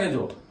 What are you going to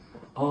do?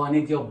 Oh, I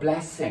need your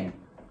blessing.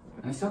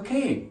 And I said,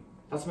 okay,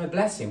 that's my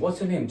blessing.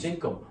 What's your name?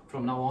 Jacob.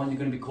 From now on, you're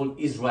going to be called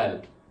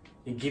Israel.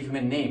 You give him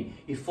a name.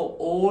 He fought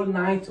all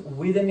night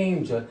with an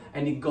angel,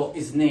 and he got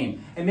his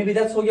name. And maybe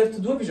that's all you have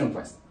to do, Vision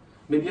Quest.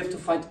 Maybe you have to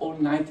fight all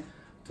night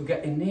to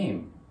get a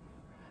name.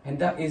 And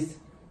that is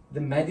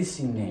the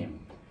medicine name.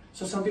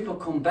 So some people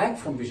come back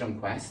from Vision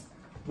Quest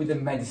with a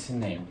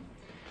medicine name.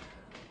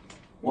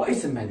 What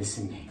is a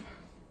medicine name?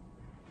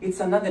 It's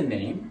another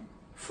name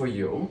for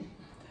you,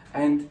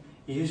 and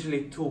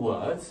usually 2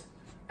 words,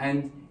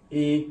 and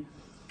it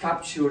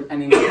capture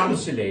and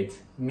encapsulate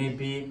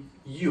maybe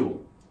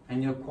you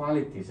and your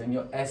qualities and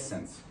your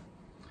essence.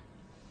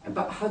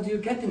 But how do you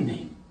get the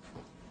name?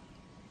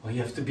 Well,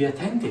 you have to be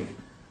attentive.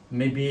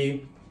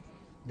 Maybe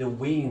the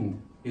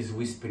wind is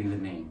whispering the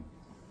name.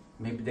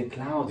 Maybe the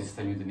cloud is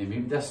telling you the name.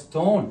 Maybe the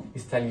stone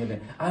is telling you the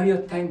name. Are you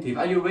attentive?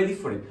 Are you ready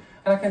for it?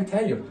 And I can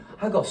tell you,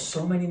 I got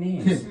so many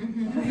names.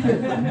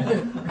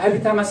 Every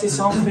time I see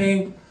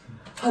something,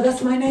 oh,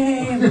 that's my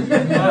name.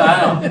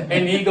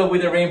 An eagle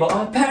with a rainbow.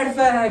 Oh,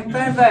 perfect.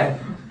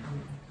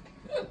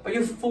 But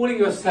you're fooling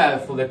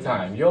yourself all the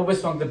time. You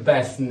always want the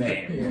best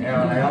name. You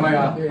know, like, oh my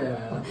God,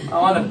 I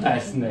want the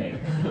best name.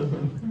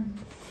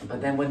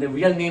 But then when the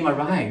real name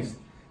arrives,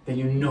 then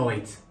you know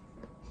it.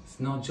 It's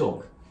no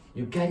joke.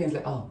 You get it, it's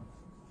like, oh,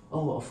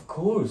 of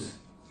course.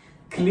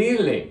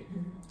 Clearly.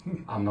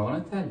 I'm not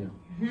going to tell you.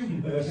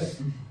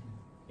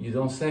 You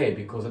don't say,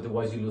 because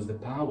otherwise you lose the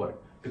power.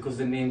 Because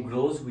the name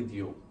grows with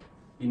you.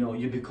 You know,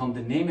 you become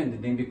the name, and the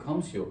name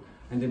becomes you.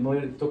 And the more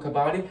you talk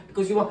about it,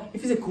 because you want,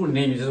 if it's a cool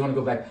name, you just want to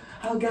go back,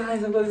 oh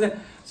guys, I'm going to say.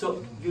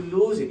 So you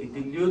lose it. It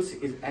dilutes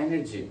its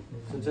energy.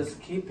 So just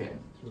keep it.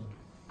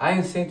 I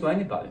ain't saying to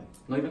anybody,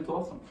 not even to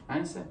often. I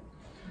ain't saying.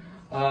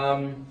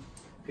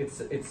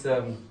 It's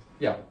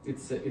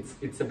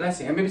a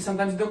blessing. And maybe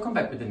sometimes you don't come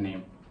back with the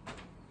name.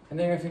 And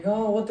then you think,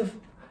 oh, what the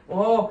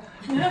I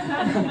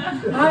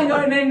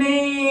know their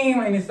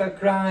name, and you start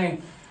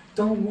crying.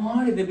 Don't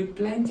worry, there'll be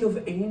plenty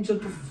of angels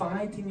to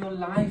fight in your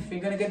life. You're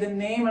gonna get the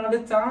name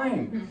another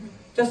time.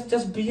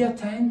 Just be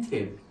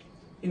attentive.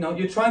 you know,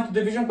 you're trying to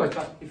do vision quest,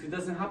 but if it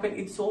doesn't happen,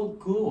 it's all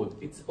good.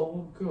 It's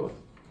all good.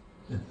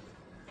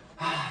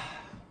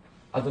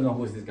 I don't know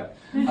who is this guy.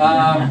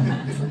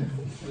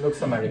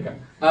 Looks American.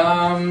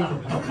 The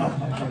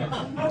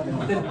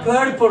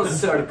purple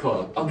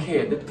circle.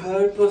 Okay, the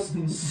purpose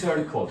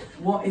circle.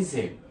 What is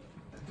it?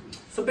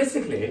 So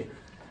basically,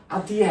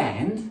 at the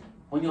end,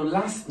 on your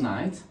last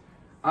night,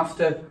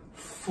 after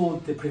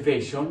food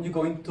deprivation, you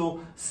go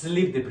into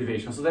sleep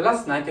deprivation. So the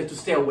last night, you have to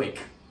stay awake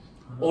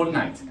all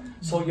night.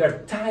 So you're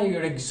tired,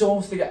 you're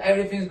exhausted,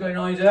 everything's going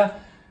on there.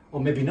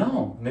 Or maybe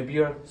no, maybe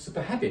you're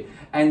super happy.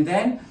 And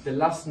then the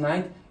last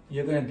night,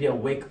 you're going to be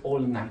awake all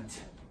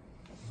night.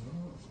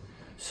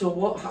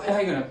 So how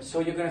are you going to? So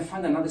you're going to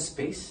find another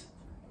space,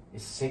 a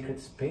sacred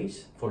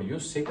space for you,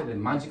 sacred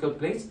and magical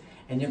place,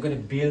 and you're going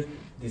to build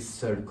this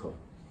circle.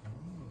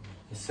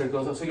 A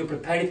circle. So you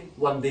prepare it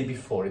one day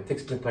before. It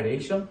takes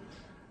preparation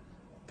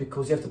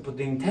because you have to put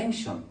the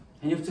intention,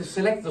 and you have to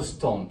select those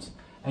stones,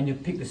 and you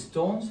pick the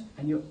stones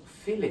and you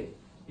feel it.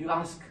 You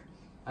ask,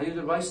 are you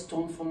the right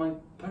stone for my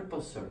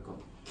purple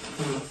circle?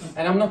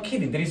 And I'm not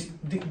kidding,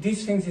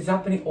 these things is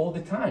happening all the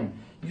time.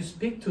 You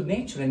speak to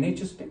nature and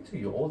nature speaks to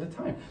you all the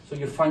time. So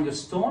you find your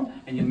stone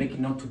and you make it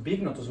not too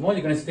big, not too small,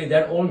 you're going to stay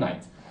there all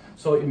night.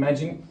 So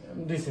imagine,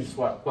 this is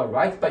quite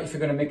right, but if you're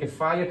going to make a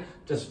fire,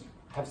 just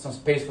have some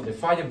space for the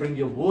fire, bring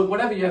your wood,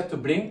 whatever you have to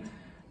bring,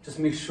 just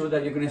make sure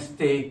that you're going to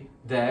stay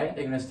there,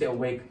 you're going to stay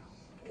awake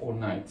all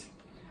night.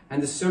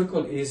 And the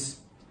circle is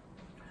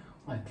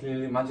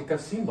clearly a magical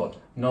symbol.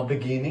 No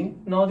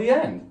beginning, no the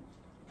end.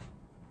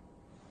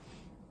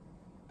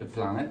 The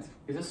planet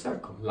is a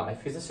circle.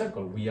 Life is a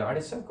circle. We are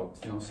a circle.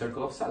 You know,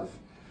 circle of self.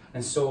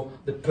 And so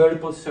the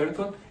purple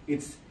circle,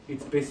 it's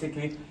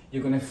basically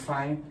you're going to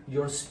find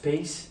your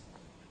space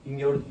in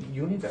your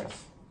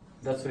universe.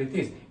 That's what it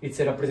is. It's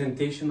a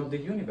representation of the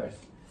universe.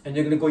 And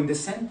you're going to go in the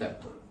center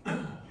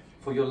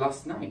for your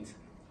last night.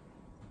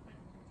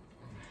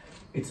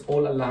 It's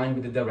all aligned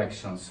with the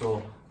direction.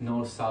 So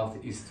north,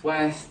 south, east,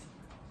 west,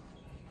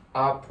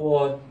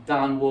 upward,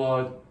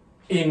 downward,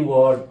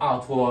 inward,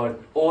 outward,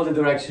 all the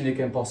direction you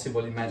can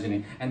possibly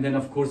imagine. And then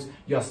of course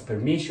you ask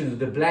permission,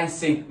 the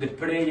blessing, the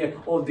prayer,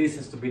 all this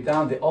has to be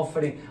done, the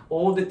offering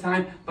all the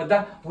time. But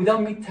that,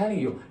 without me telling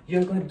you,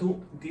 you're going to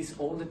do this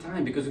all the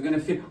time because you're going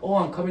to feel, oh,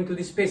 I'm coming to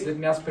this space, let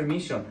me ask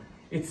permission.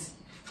 It's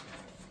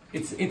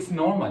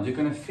normal, you're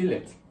going to feel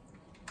it.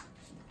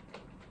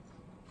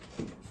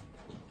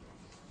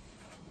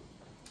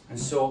 And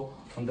so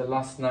on the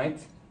last night,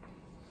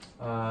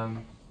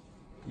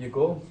 you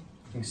go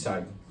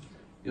inside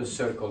your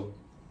circle.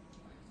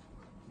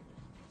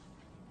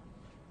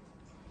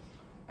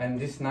 And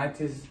this night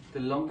is the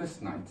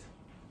longest night.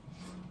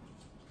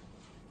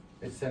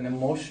 It's an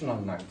emotional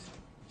night.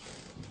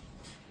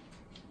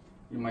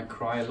 You might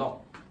cry a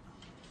lot.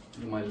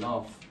 You might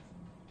laugh.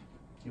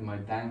 You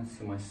might dance,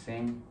 you might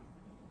sing.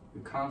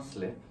 You can't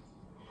sleep.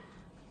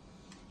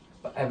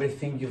 But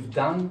everything you've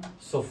done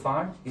so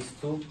far is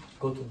to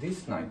go to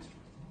this night.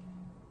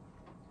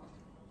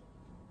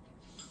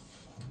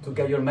 To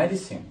get your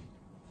medicine.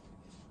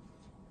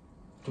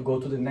 To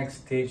go to the next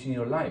stage in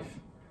your life.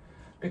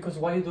 Because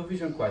why you do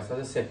Vision Quest? As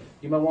I said,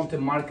 you might want to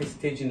mark a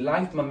stage in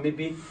life, but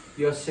maybe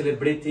you're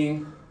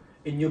celebrating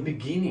a new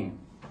beginning.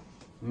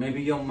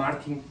 Maybe you're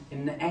marking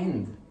an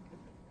end.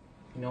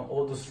 You know,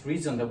 all those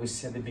reasons that we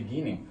said at the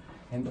beginning.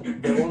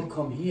 And they all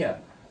come here.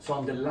 So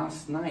on the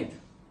last night,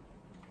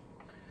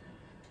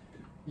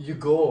 you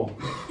go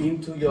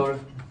into your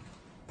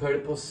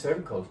purpose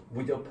circle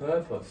with your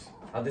purpose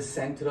at the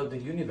center of the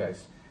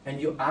universe. And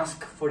you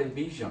ask for a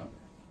vision.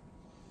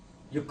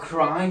 You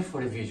cry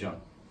for a vision.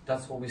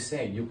 That's what we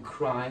say. You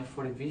cry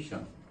for a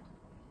vision.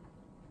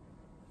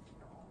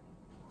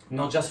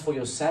 Not just for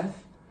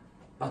yourself,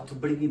 but to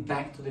bring it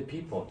back to the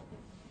people.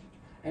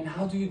 And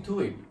how do you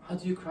do it? How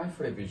do you cry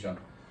for a vision?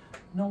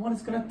 No one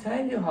is going to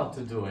tell you how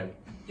to do it.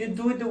 You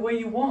do it the way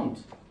you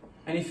want.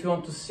 And if you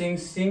want to sing,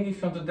 sing.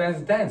 If you want to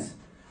dance, dance.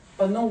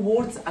 But no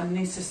words are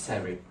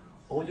necessary.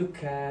 All you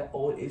care,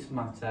 all is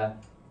matter,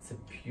 it's a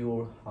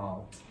pure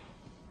heart.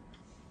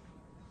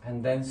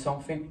 And then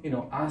something, you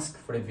know, ask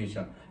for a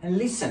vision. And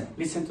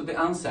listen to the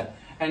answer.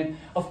 And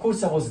of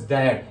course I was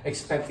there,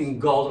 expecting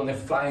God on a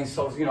flying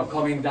saucer, you know,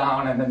 coming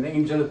down and an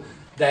angel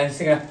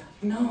dancing.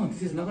 No,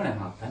 this is not going to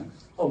happen.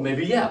 Oh,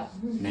 maybe yeah.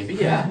 Maybe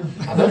yeah.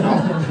 I don't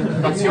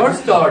know. That's your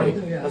story.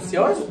 That's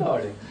your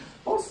story.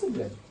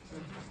 Possibly.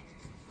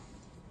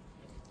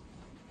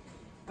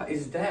 But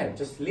it's there.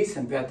 Just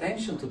listen, pay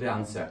attention to the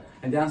answer.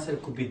 And the answer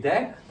could be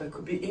there, but it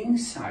could be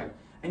inside.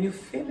 And you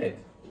feel it.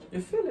 You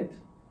feel it.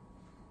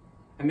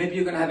 And maybe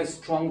you're going to have a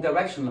strong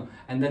direction,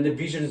 and then the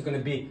vision is going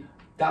to be,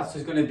 that's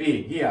what's going to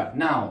be, here,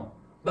 now.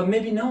 But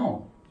maybe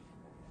no.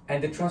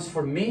 And the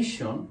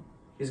transformation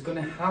is going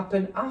to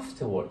happen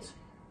afterwards.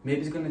 Maybe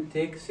it's going to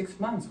take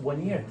 6 months,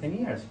 1 year, 10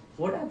 years,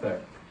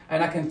 whatever.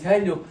 And I can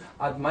tell you,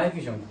 at my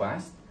Vision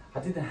Quest, I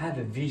didn't have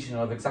a vision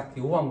of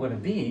exactly who I'm going to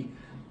be,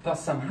 but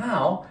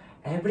somehow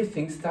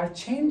everything started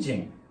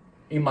changing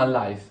in my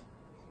life.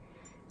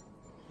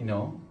 You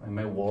know, in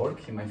my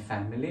work, in my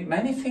family,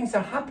 many things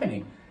are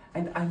happening.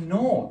 And I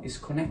know it's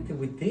connected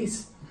with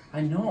this.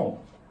 I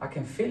know, I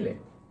can feel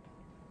it.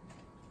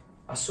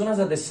 As soon as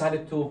I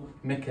decided to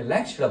make a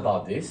lecture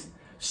about this,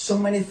 so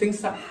many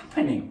things are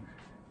happening.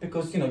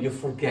 Because, you know, you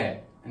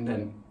forget. And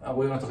then,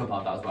 we're going to talk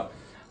about that as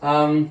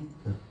well.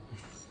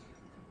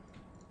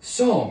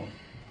 So,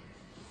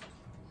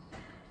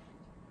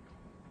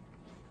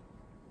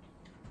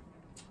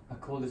 I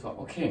call this one,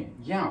 okay,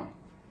 yeah.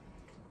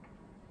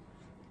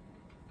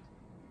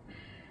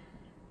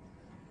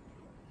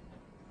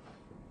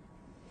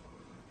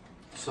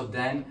 So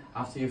then,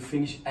 after you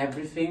finish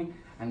everything,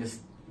 and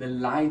the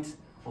light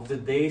of the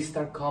day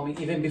start coming,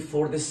 even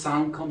before the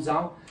sun comes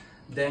out,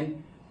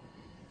 then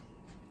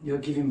you're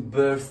giving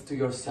birth to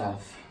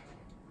yourself.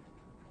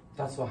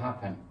 That's what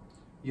happened.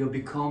 You're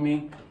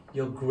becoming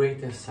your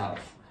greater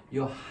self,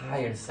 your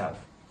higher self.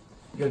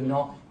 You're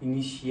not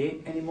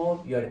initiate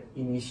anymore, you're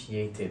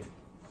initiated.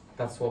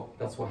 That's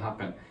what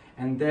happened.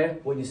 And there,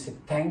 when you say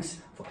thanks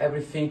for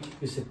everything,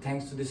 you say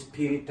thanks to the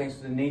spirit, thanks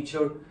to the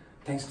nature,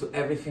 thanks to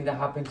everything that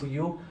happened to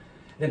you.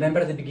 Remember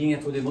at the beginning I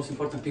told you the most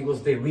important thing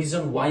was the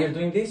reason why you're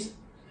doing this?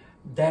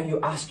 Then you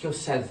ask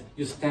yourself,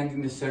 you stand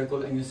in the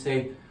circle and you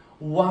say,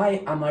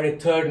 why am I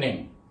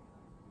returning?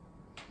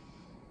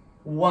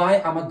 Why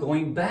am I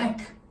going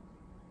back?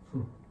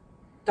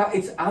 That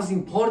it's as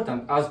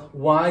important as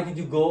why did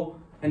you go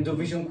and do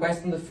Vision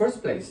Quest in the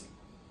first place?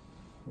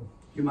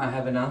 You might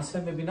have an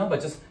answer, maybe not,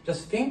 but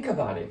just think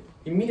about it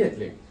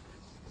immediately.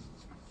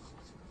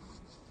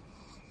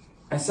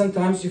 And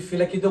sometimes you feel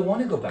like you don't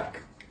want to go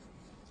back.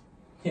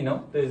 You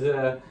know, there's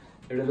a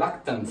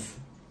reluctance.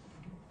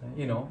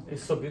 You know,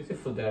 it's so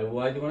beautiful there.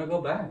 Why do you want to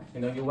go back?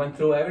 You know, you went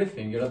through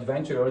everything, your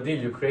adventure, your ordeal,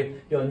 you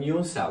create your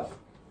new self.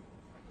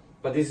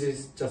 But this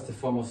is just a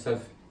form of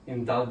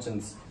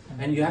self-indulgence.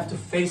 And you have to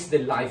face the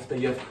life that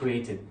you have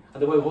created.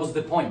 Otherwise, what's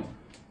the point?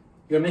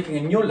 You're making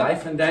a new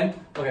life and then,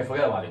 okay,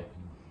 forget about it.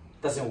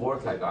 It doesn't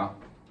work like that.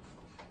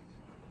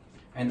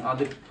 And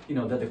other, you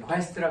know, that the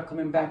quests are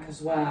coming back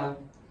as well.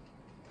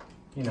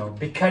 You know,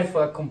 be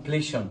careful at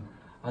completion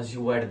as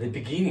you were at the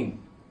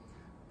beginning.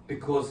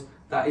 Because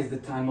that is the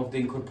time of the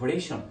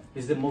incorporation.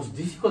 It's the most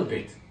difficult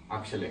bit,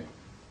 actually.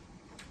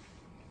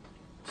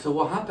 So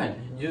what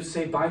happened? You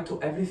say bye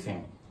to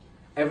everything.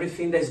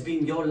 Everything that's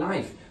been your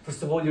life.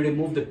 First of all, you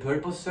remove the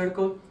purple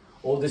circle,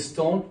 all the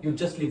stone. You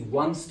just leave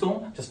one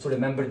stone, just to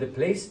remember the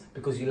place,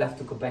 because you'll have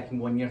to go back in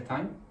 1 year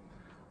time.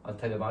 I'll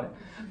tell you about it.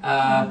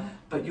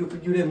 But you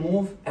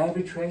remove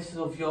every trace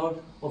of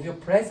your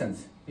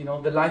presence. You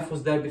know, the life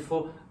was there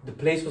before, the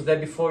place was there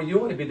before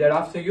you, it'll be there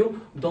after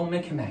you. Don't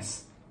make a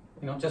mess.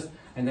 You know, just,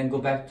 and then go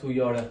back to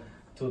your,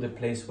 to the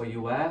place where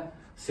you were.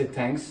 Say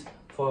thanks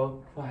for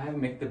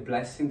having, make the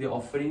blessing, the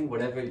offering,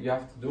 whatever you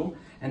have to do.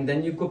 And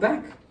then you go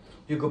back.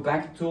 You go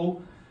back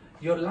to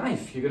your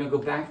life. You're going to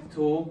go back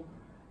to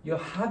your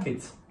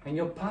habits and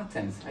your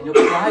patterns and your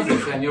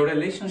prizes and your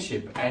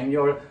relationship and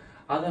your,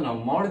 I don't know,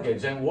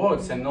 mortgage and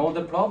works and all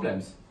the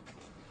problems.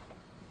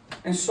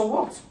 And so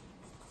what?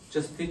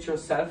 Just teach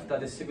yourself that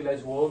the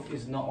civilized world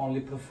is not only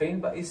profane,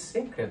 but is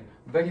sacred,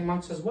 very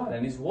much as well,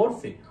 and is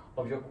worthy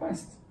of your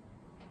quest.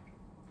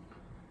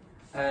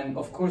 And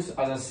of course,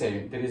 as I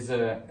say, there is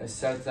a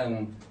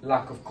certain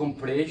lack of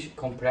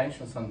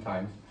comprehension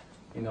sometimes,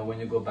 you know, when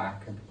you go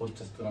back and people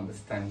just don't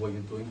understand what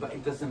you're doing, but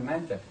it doesn't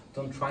matter.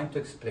 Don't try to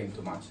explain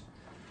too much.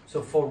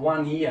 So for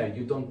 1 year,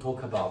 you don't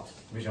talk about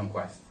Vision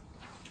Quest.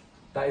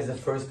 That is the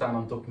first time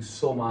I'm talking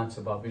so much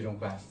about Vision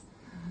Quest.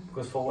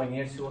 Because for 1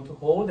 year, you want to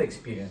hold the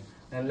experience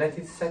and let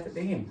it settle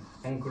in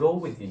and grow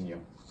within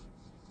you.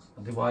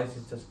 Otherwise,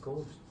 it just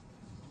goes.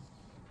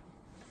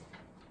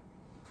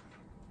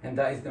 And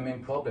that is the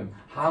main problem.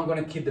 How I'm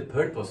going to keep the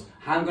purpose?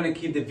 How I'm going to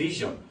keep the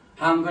vision?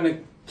 How I'm going to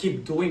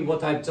keep doing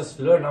what I've just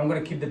learned? I'm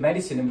going to keep the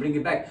medicine and bring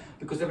it back,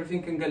 because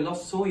everything can get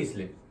lost so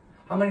easily.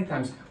 How many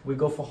times we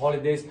go for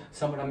holidays,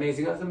 somewhere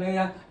amazing,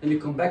 and you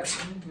come back,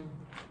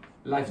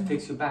 life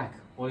takes you back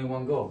all in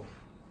one go.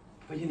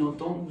 But you know,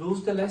 don't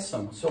lose the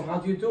lesson. So how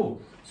do you do?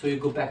 So you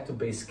go back to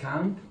base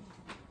camp,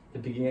 the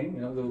beginning,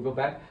 you know, go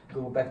back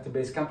to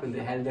base camp, and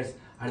the elders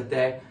are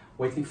there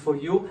waiting for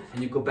you,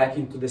 and you go back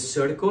into the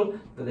circle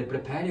that they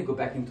prepare. You go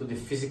back into the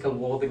physical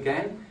world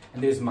again,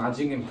 and there's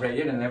magic and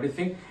prayer and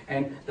everything,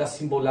 and that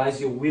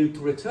symbolizes your will to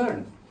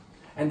return.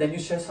 And then you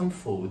share some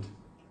food,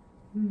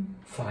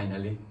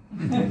 finally.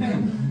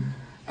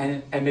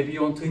 and maybe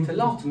you want to eat a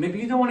lot, maybe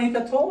you don't want to eat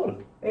at all,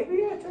 maybe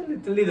you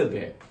eat a little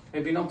bit,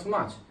 maybe not too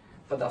much,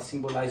 but that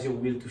symbolizes your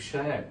will to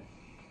share.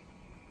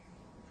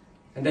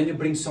 And then you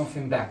bring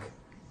something back.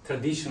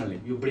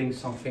 Traditionally, you bring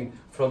something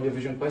from your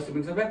Vision Quest, you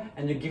bring something back,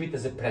 and you give it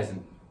as a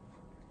present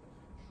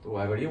to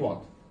whoever you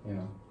want, you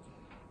know.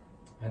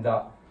 And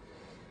that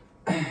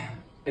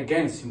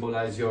again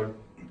symbolizes your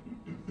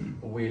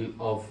will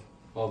of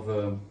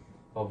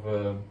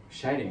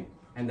sharing.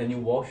 And then you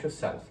wash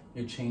yourself,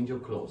 you change your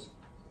clothes.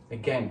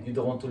 Again, you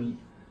don't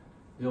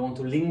want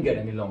to linger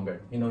any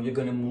longer. You know, you're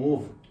gonna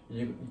move.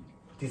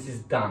 This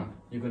is done.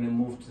 You're gonna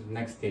move to the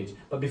next stage.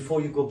 But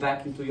before you go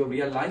back into your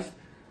real life,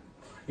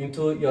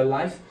 into your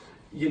life,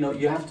 you know,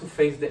 you have to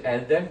face the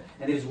elder,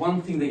 and there is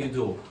one thing that you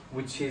do,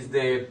 which is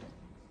the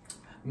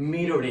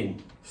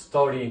mirroring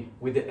story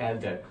with the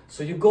elder.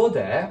 So you go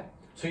there,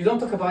 so you don't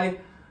talk about it,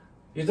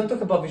 you don't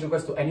talk about Vision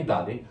Quest to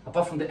anybody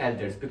apart from the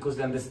elders, because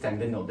they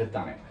understand, they know, they've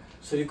done it.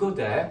 So you go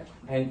there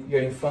and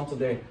you're in front of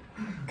the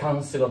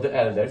council of the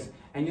elders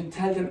and you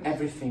tell them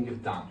everything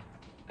you've done,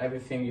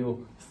 everything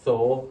you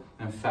thought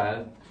and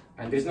felt,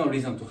 and there's no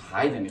reason to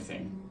hide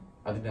anything.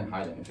 I didn't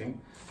hide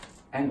anything.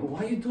 And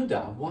why you do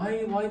that?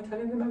 Why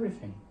telling them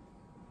everything?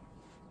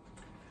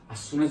 As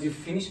soon as you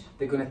finish,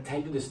 they're going to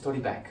tell you the story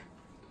back.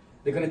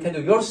 They're going to tell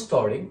you your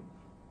story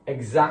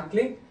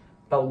exactly,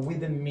 but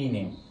with a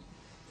meaning,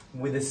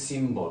 with a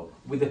symbol,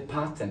 with a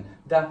pattern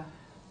that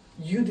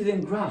you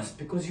didn't grasp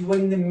because you were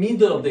in the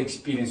middle of the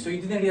experience, so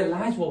you didn't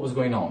realize what was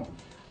going on.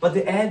 But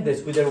the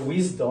elders, with their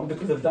wisdom,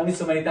 because they've done it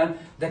so many times,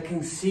 they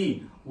can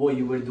see what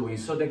you were doing,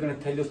 so they're going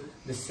to tell you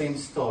the same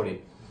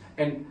story.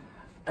 And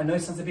I know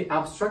it sounds a bit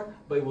abstract,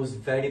 but it was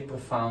very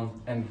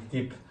profound and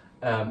deep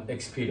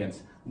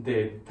experience,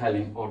 the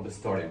telling of the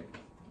story.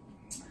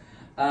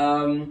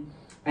 And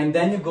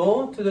then you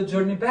go to the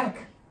journey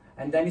back,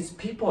 and then it's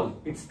people,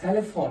 it's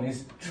telephone,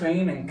 it's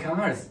train and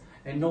cars,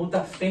 and all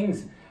that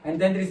things. And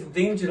then there is the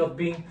danger of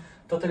being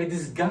totally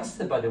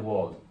disgusted by the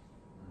world.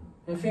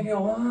 You're thinking,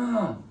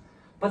 wow,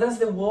 but that's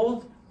the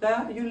world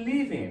that you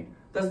live in.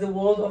 That's the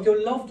world of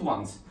your loved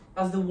ones.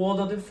 That's the world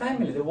of the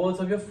family, the world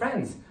of your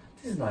friends.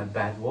 This is not a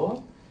bad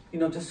world. You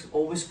know, just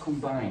always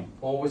combine,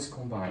 always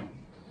combine.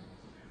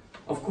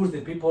 Of course,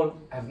 the people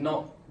have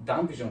not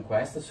done Vision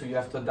Quest, so you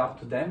have to adapt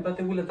to them, but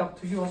they will adapt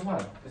to you as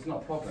well. It's not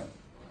a problem.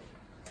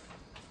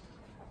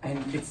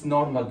 And it's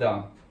normal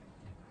that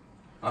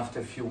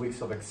after a few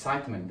weeks of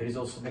excitement, there is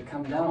also the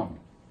calm down.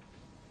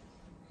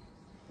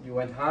 You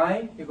went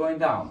high, you're going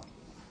down.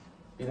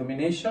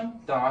 Illumination,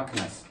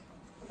 darkness.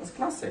 That's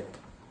classic.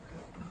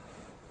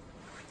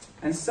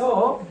 And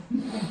so,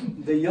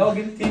 the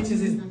yogin teaches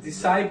his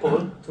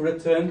disciple to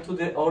return to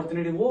the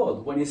ordinary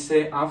world. When he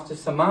say, after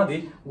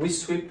samadhi, we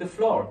sweep the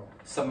floor.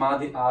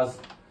 Samadhi as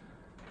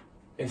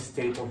a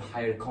state of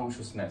higher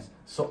consciousness.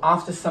 So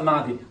after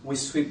samadhi, we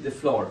sweep the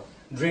floor.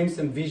 Dreams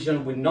and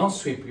vision will not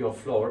sweep your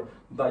floor,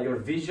 but your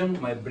vision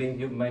might bring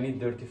you many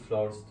dirty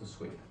floors to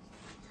sweep.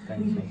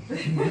 Thank you.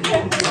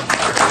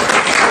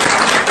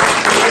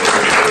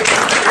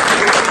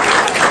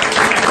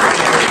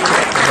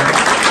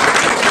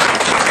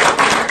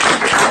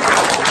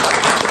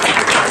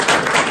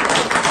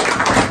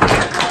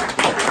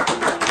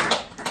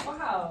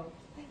 Wow,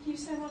 thank you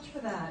so much for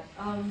that.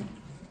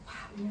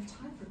 We have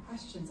time for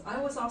questions. I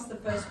always ask the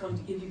first one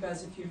to give you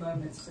guys a few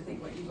moments to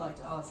think what you'd like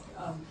to ask.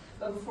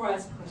 But before I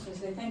ask a question, I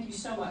say thank you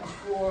so much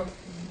for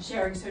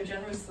sharing so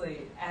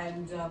generously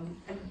and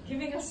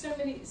giving us so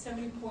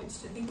many points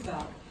to think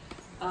about.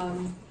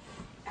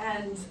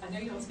 And I know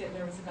you always get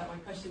nervous about my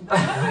question, but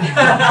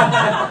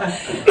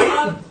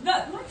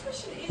my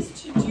question is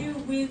to do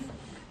with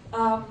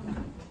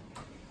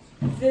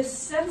this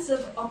sense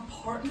of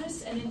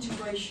apartness and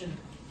integration.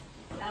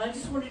 And I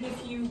just wondered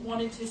if you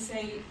wanted to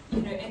say,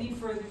 you know, any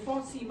further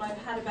thoughts that you might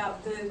have had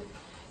about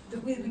the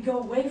way we go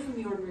away from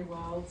the ordinary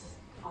world,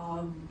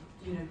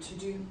 you know, to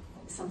do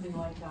something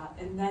like that.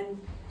 And then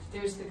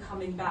there's the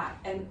coming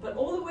back. But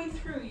all the way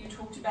through, you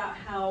talked about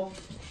how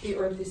the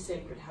earth is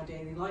sacred, how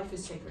daily life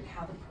is sacred,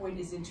 how the point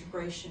is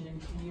integration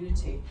and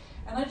community.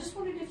 And I just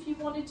wondered if you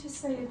wanted to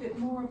say a bit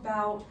more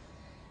about,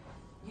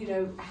 you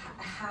know,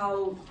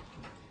 how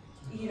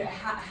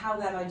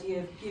that idea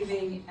of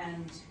giving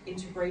and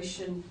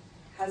integration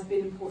has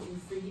been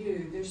important for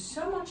you. There's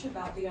so much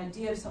about the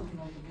idea of something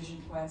like a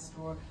vision quest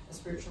or a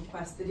spiritual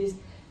quest that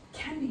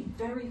can be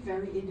very,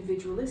 very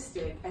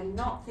individualistic and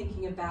not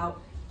thinking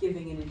about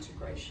giving and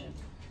integration.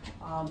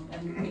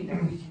 And you know,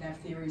 we can have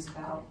theories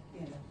about,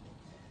 you know,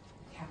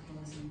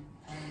 capitalism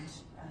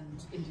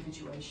and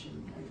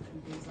individuation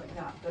and things like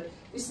that. But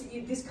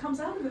this comes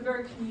out of a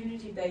very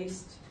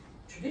community-based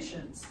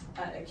traditions,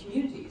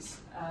 communities.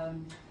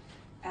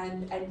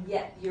 And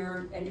yet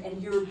you're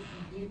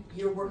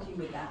working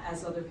with that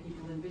as other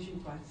people in Vision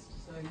Quest.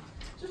 So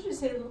just to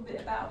say a little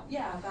bit about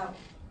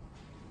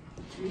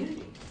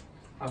community.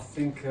 I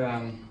think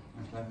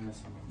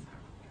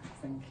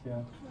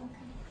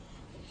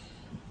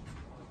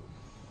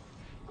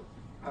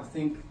I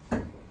think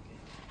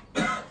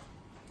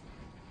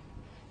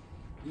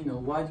you know,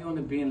 why do you want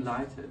to be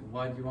enlightened?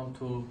 Why do you want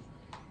to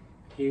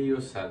heal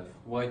yourself?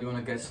 Why do you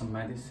want to get some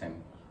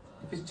medicine?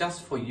 If it's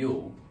just for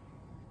you,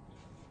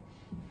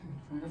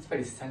 that's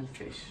very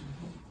selfish.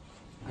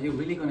 Are you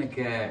really going to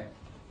get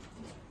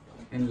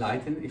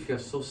enlightened if you're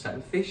so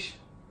selfish?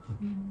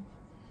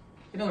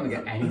 You're not going to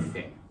get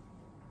anything.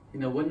 You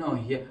know, we're not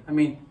here. I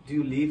mean, do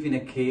you live in a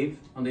cave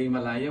on the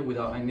Himalaya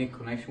without any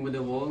connection with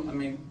the world? I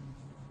mean,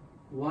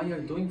 why are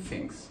you doing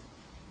things?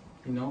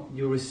 You know,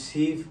 you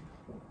receive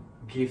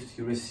gifts,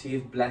 you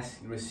receive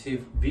blessing, you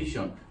receive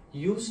vision.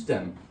 Use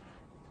them.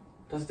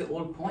 That's the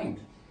whole point.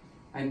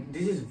 And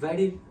this is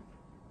very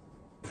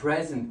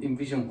present in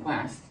Vision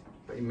Quest,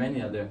 but in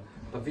many other.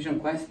 But Vision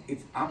Quest,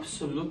 it's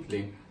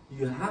absolutely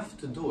you have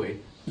to do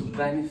it to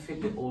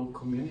benefit the whole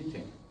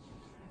community.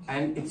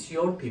 And it's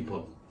your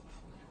people.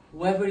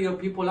 Whoever your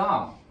people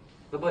are,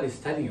 nobody's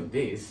telling you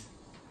this.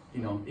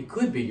 You know, it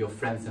could be your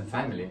friends and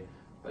family,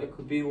 but it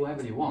could be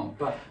whoever you want.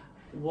 But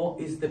what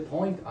is the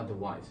point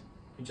otherwise?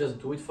 You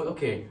just do it for,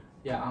 okay,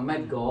 yeah, I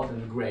met God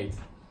and great.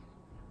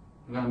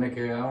 I'm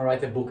gonna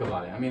write a book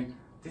about it. I mean,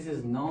 this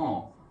is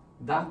not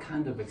that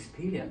kind of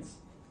experience.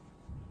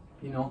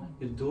 You know,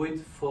 you do it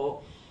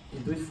for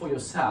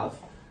yourself,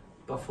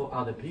 but for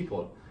other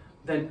people.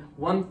 Then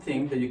one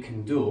thing that you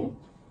can do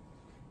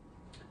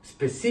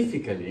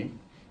specifically,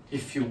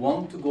 if you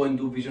want to go and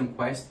do Vision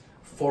Quest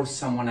for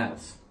someone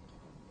else.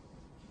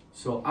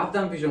 So I've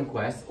done Vision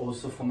Quest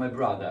also for my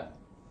brother.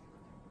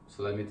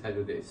 So let me tell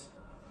you this.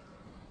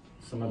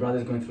 So my brother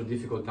is going through a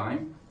difficult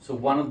time. So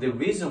one of the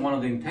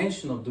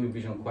intention of doing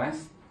Vision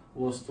Quest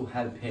was to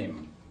help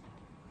him.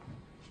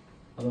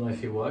 I don't know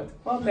if it worked.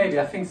 Well, maybe,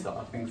 I think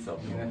so, in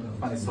a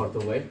funny sort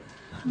of way.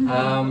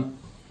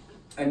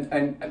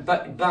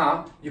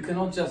 But you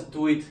cannot just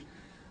do it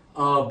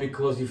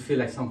because you feel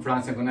like some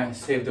friends are gonna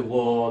save the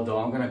world,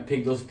 or I'm gonna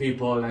pick those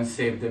people and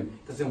save them.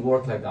 It doesn't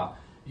work like that.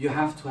 You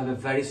have to have a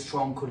very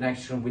strong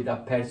connection with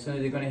that person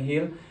that you're gonna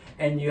heal,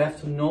 and you have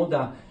to know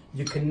that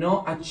you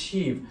cannot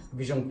achieve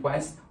Vision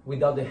Quest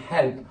without the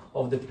help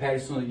of the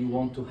person that you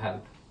want to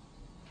help.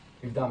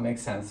 If that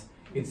makes sense.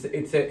 It's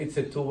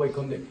a two-way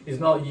connection. It's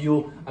not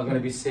you are going to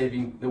be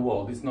saving the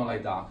world. It's not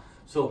like that.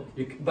 So,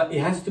 but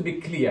it has to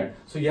be clear.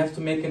 So you have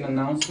to make an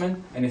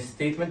announcement and a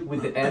statement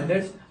with the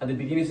elders at the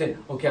beginning. Say,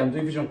 okay, I'm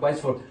doing Vision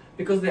Quest for,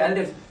 because the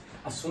elders,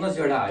 as soon as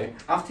you arrive,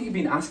 after you've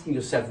been asking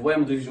yourself, why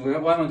am I doing Vision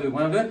Quest, what am I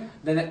doing,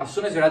 then as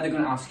soon as you arrive, they're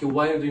going to ask you,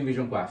 why are you doing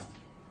Vision Quest?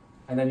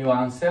 And then you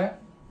answer,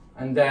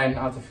 and then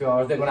after a few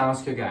hours, they're going to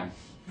ask you again.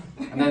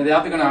 And then they're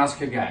going to ask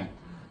you again.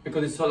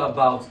 Because it's all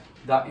about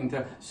that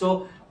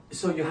So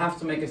you have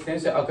to make a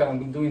statement, say, okay,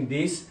 I'm doing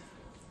this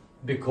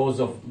because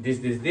of this,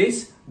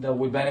 that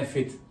will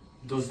benefit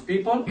those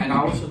people, and I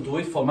also do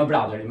it for my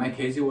brother. In my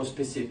case, it was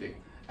specific,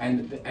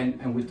 and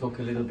we'll talk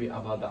a little bit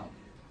about that.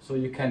 So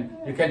you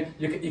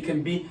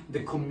can be the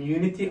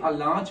community at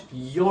large,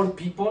 your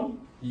people,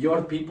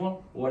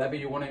 whatever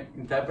you want to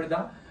interpret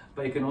that,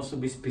 but it can also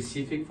be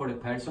specific for the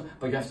person,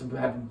 but you have to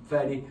have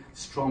very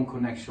strong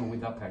connection with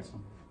that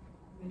person.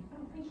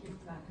 Oh, thank you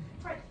for that.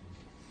 Right.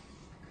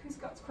 Who's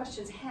got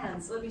questions?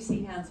 Hands. Let me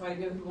see hands so I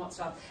know who wants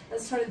to start.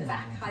 Let's start at the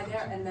back. Hi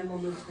there, and then we'll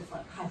move to the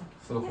front. Hi.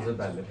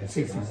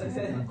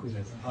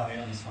 Hi,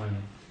 I'm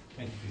Simon.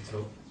 Thank you for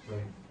your talk. It's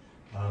great.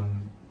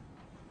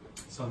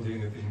 So I'm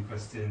doing a Vision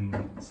Quest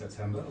in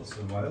September,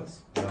 also in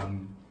Wales.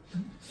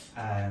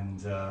 And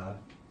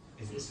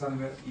is it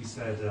something that you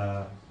said,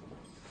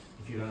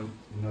 if you don't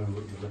know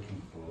what you're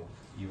looking for,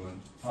 you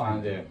won't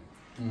find it?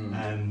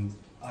 And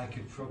I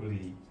could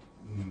probably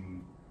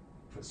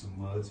put some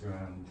words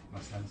around my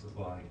sense of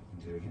why I'm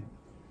doing it.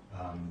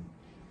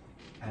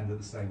 And at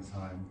the same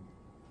time,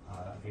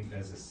 I think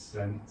there's a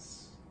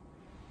sense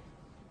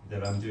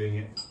that I'm doing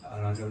it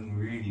and I don't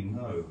really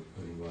know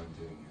fully why I'm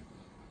doing it.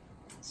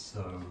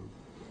 So,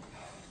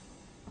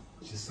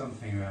 just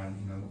something around,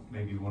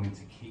 maybe wanting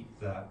to keep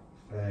that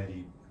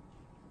fairly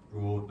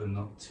broad but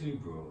not too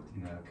broad,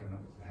 kind of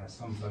have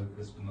some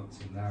focus but not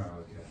too narrow,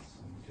 I guess.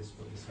 And just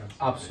what your sense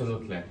of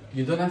Absolutely.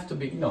 You don't have to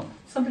be,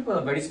 some people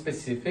are very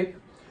specific,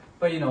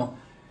 but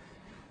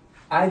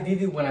I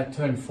did it when I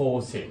turned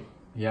 40,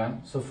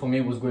 yeah? So for me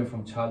it was going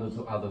from childhood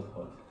to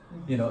adulthood.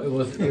 It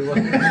was what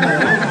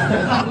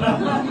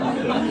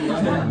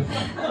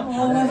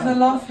was I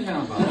laughing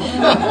about?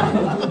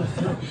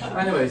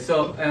 Anyway,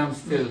 so, and I'm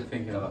still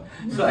thinking about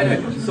it. So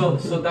anyway, so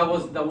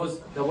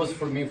that was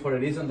for me for a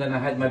reason. Then I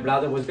had my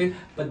brother was big,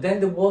 but then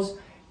there was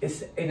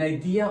an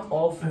idea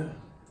of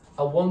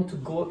I want to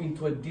go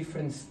into a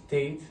different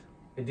state,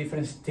 a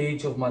different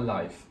stage of my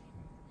life.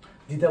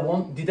 Did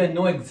I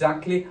know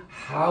exactly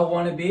how I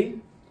want to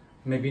be?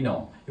 Maybe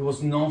no. It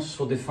was not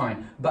so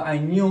defined. But I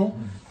knew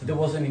there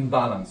was an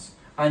imbalance.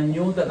 I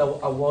knew that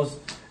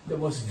there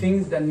was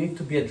things that need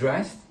to be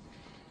addressed.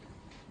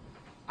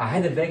 I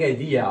had a vague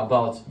idea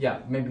about,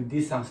 maybe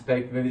this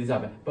aspect, maybe this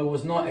aspect. But it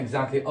was not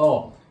exactly,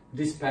 oh,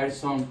 this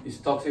person is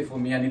toxic for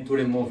me, I need to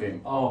remove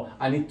him. Oh,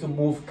 I need to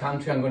move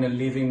country, I'm going to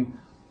live in,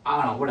 I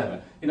don't know,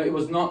 whatever. It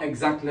was not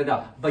exactly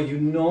that. But you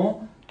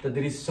know that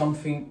there is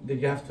something that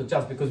you have to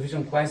adjust, because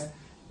Vision Quest,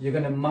 you're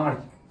going to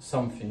mark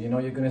something,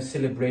 you're going to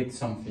celebrate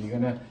something,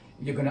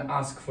 you're going to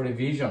ask for a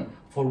vision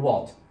for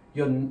what?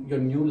 Your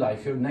new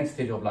life, your next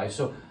stage of life.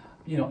 So,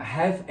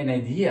 have an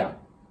idea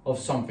of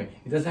something.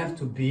 It doesn't have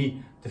to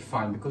be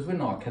defined, because we're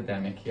not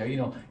academic here.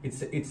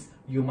 It's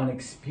human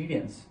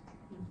experience.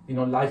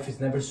 Life is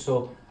never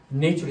so,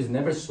 nature is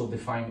never so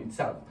defined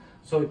itself.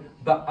 So,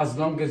 but as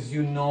long as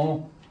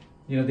the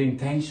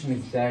intention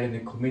is there and the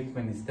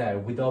commitment is there,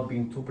 without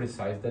being too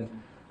precise, then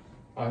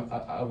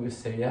I will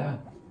say, yeah.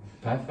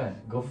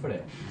 Perfect, go for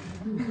it.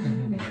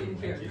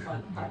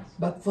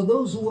 But for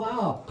those who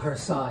are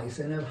precise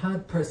and have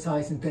had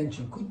precise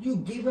intention, could you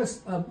give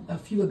us a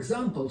few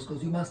examples?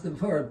 Because you must have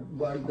heard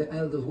while the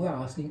elders were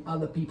asking,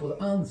 other people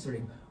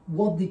answering.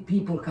 What did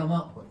people come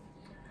up with?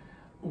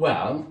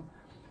 Well,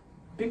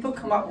 people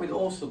come up with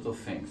all sorts of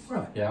things.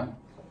 Right. Yeah.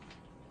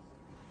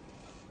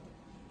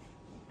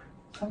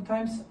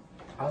 Sometimes,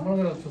 I'm not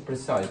going to be too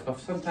precise, but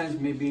sometimes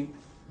maybe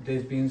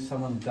there's been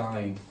someone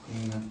dying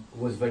who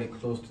was very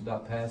close to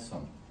that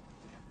person,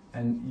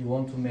 and you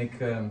want to make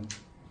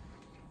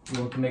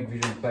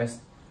vision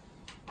quest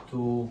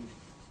to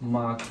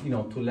mark,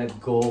 to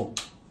let go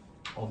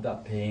of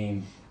that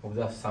pain, of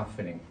that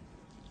suffering,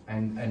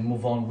 and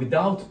move on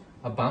without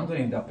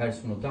abandoning that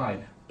person who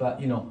died,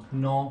 but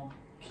not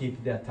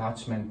keep the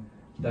attachment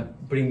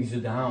that brings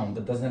you down,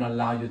 that doesn't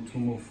allow you to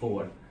move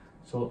forward.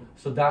 So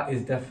that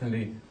is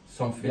definitely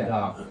something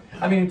that,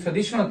 I mean, in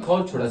traditional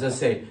culture, as I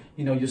say,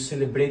 you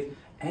celebrate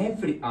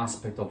every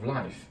aspect of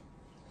life,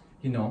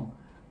 even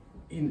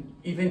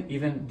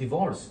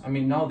divorce. I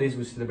mean, nowadays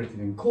we celebrate it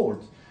in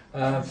court.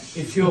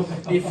 If you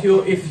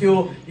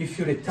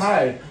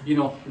retire,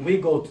 we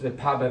go to the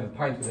pub, have a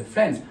pint with the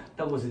friends.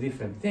 That was a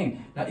different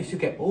thing. Now, if you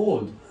get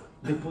old,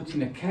 they put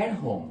you in a care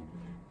home.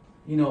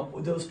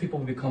 Those people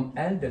become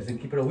elders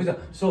and keepers of wisdom.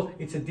 So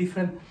it's a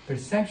different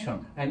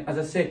perception. And as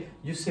I say,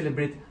 you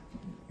celebrate,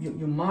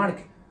 you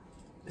mark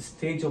a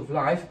stage of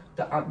life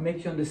that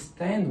makes you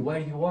understand where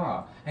you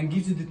are and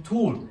gives you the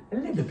tool a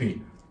little bit.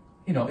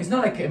 It's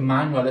not like a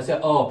manual that says,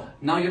 oh,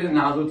 now you're an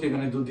adult, you're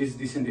going to do this,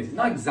 this, and this. It's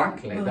not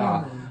exactly like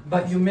that.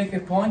 But you make a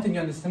point and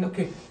you understand,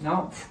 okay,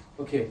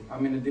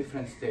 I'm in a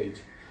different stage.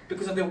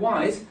 Because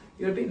otherwise,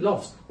 you're a bit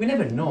lost. We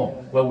never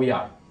know where we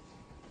are.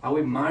 Are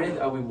we married?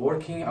 Are we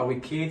working? Are we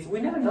kids?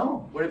 We never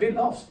know. We're a bit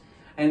lost.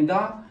 And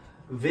that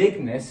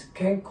vagueness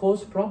can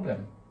cause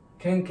problem.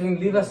 Can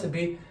leave us a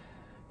bit,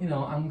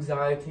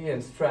 anxiety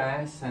and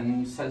stress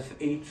and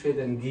self-hatred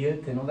and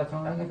guilt and all that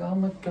kind of like, oh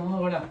my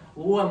God,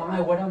 who am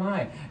I? What am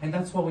I? And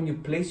that's why when you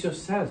place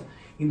yourself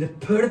in the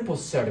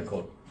purpose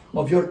circle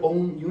of your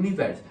own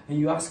universe and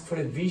you ask for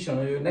a vision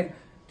or your next,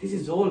 this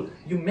is all,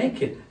 you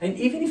make it. And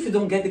even if you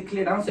don't get the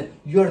clear answer,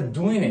 you're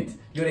doing it.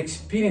 You're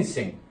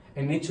experiencing.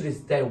 And nature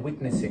is there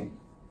witnessing.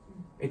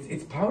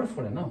 It's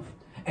powerful enough.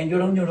 And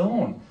you're on your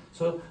own.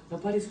 So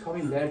nobody's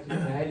coming there to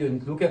tell you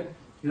and look at,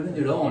 you're on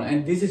your own.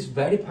 And this is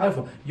very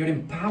powerful. You're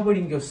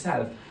empowering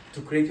yourself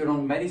to create your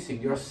own medicine.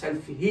 You're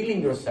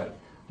self-healing yourself.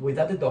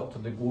 Without the doctor,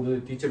 the guru,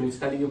 the teacher who's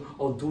telling you,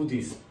 oh, do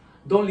this.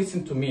 Don't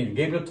listen to me.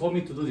 Gabriel told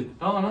me to do this.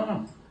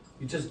 No.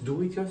 You just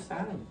do it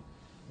yourself.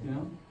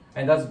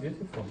 And that's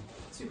beautiful.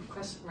 Super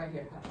question right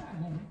here.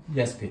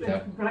 Yes,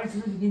 Peter. Right at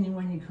the beginning,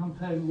 when you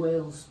compared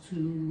Wales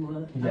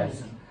to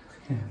yes.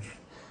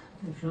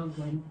 which I'm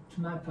going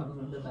to my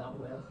problem about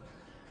Wales,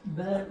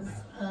 but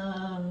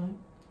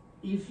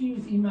if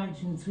you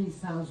imagine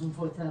 3,000,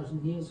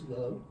 4,000 years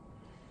ago,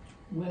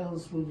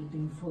 Wales would have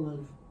been full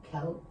of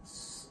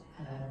Celts,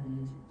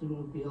 and there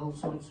would be all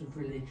sorts of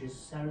religious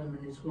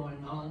ceremonies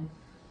going on,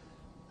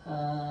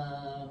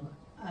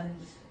 and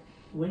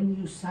when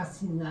you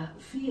sat in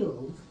that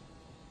field,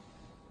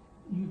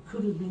 you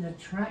could have been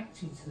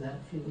attracted to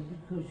that field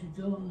because you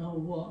don't know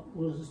what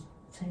was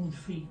 10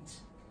 feet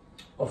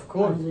of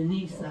course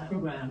underneath that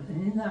ground.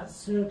 And in that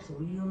circle,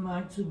 you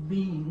might have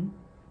been,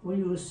 where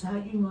you were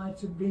sat, you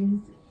might have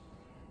been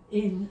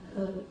in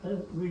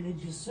a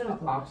religious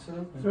circle.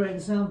 Absolutely. For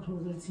example,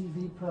 the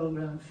TV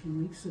program a few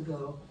weeks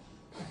ago,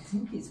 I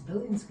think it's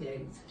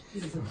Billingsgate,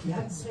 there's a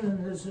piazza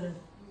and there's a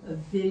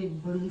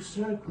big blue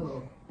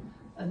circle.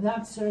 And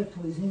that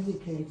circle is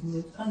indicating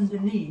that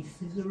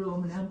underneath is the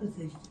Roman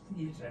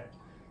amphitheatre,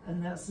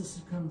 and that's the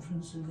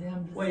circumference of the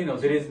amphitheatre. Well,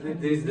 there is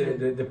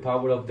the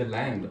power of the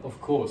land, of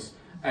course.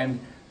 And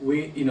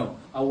we,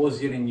 I was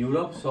here in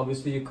Europe, so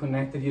obviously you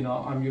connected,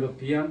 I'm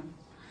European.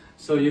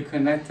 So you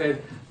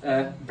connected,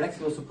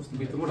 Brexit was supposed to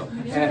be tomorrow.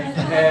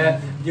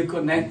 You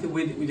connected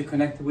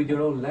with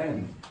your own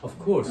land, of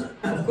course.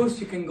 Of course,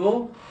 you can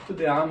go to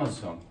the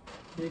Amazon.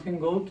 You can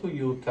go to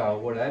Utah,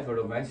 wherever,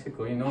 or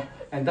Mexico,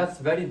 and that's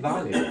very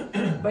valid.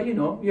 But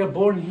you're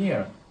born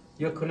here.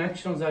 Your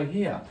connections are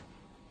here.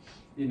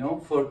 You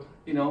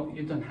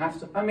don't have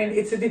to. I mean,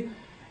 it's a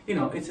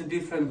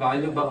different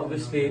value, but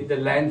obviously the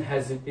land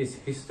has its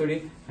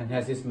history and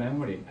has its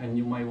memory, and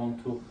you might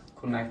want to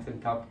connect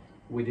and tap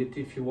with it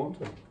if you want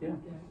to. Yeah.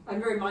 I'm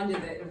very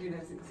reminded that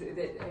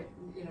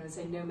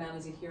say no man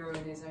is a hero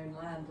in his own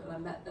land. And I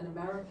met an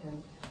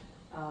American,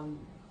 and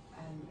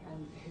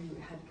who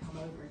had come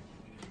over.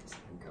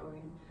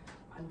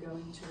 I'm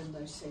going to the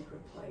most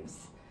sacred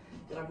place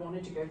that I've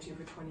wanted to go to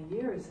for 20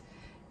 years,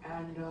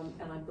 and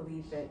I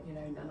believe that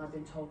and I've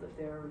been told that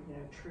there are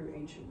true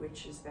ancient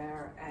witches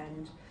there,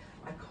 and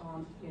I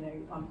can't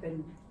I'm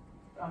going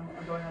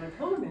on a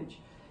pilgrimage,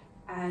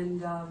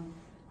 and I'm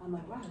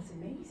like, wow, that's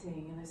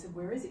amazing. And I said,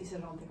 where is it? He said,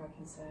 I don't think I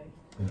can say.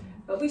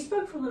 But we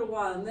spoke for a little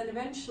while, and then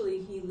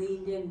eventually he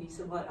leaned in and he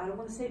said, well, I don't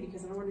want to say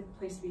because I don't want the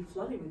place to be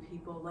flooded with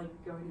people like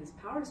going to this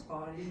power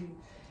spot. And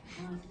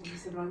he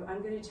said, well,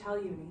 I'm going to tell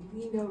you. And he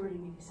leaned over to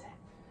me and he said,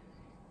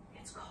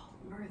 it's called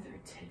Murther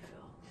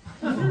Tidville.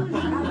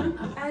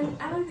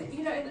 and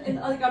you know, and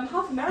like I'm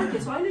half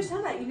American, so I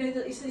understand that. You know,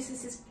 that it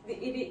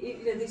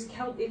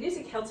is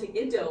a Celtic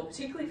idyll,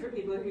 particularly for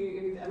people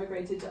who've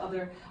emigrated to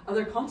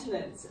other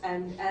continents.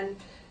 And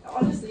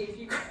honestly, if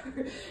you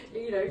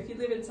you know, if you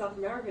live in South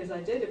America as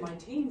I did in my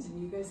teens,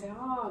 and you go say,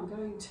 "Oh, I'm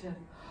going to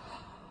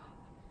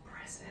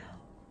Brazil,"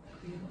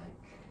 you're like,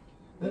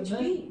 which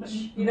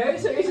beach? You know,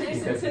 so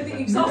the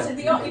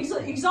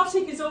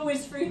exotic is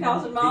always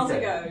 3,000 miles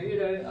ago. You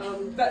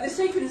know, but the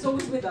sacred is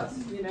always with us.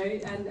 You know,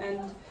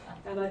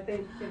 and I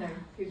think, you know,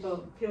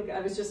 people. I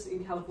was just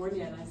in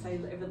California, and I say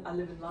I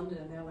live in London,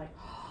 and they're like,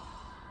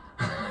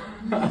 I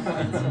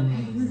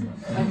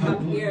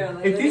come here.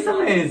 Like, it is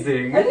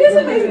amazing. It is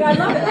amazing. I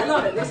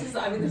love it. This is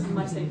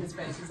my sacred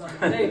space.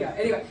 There you go.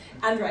 Anyway,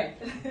 Andre.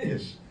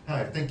 Yes.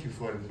 Hi. Thank you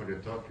for your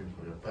talk and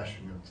for your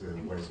passionate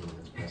ways of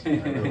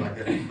expressing. I know, like,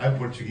 I'm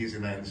Portuguese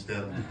and I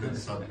understand the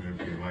South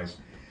European ways,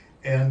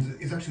 and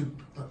it's actually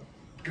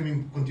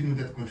continuing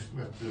that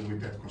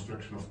with that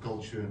construction of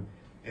culture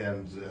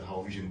and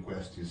how Vision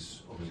Quest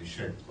is obviously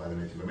shaped by the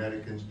Native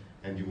Americans,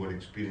 and you were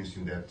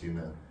experiencing that in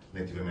a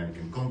Native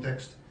American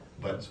context,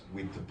 but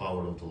with the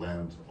power of the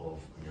land of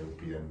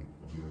European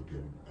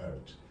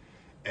art.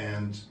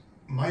 And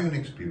my own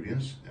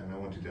experience, and I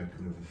wanted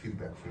kind of a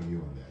feedback from you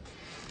on that,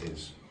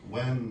 is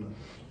when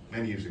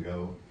many years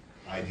ago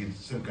I did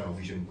some kind of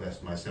Vision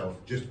Quest myself,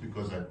 just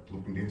because I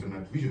looked in the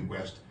internet, Vision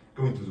Quest,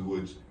 go into the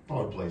woods,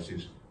 power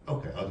places,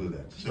 okay, I'll do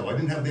that. So I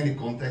didn't have any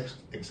context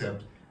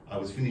except I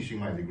was finishing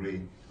my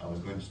degree, I was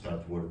going to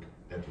start work,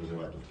 that was a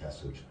rite of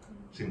passage.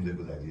 Seemed a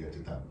good idea at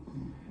the time.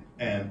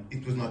 And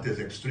it was not as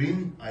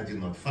extreme, I did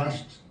not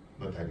fast,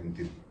 but I didn't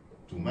eat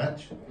too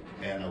much,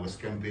 and I was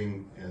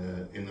camping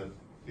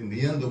in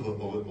the end of a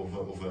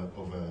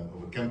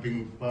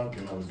camping park,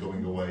 and I was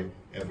going away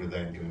every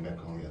day and coming back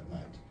only at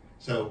night.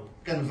 So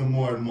kind of a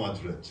more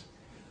moderate,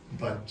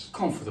 but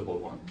comfortable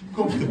one.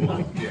 Comfortable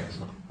one, yes.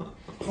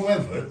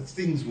 However,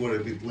 things were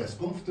a bit less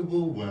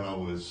comfortable when I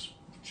was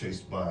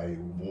chased by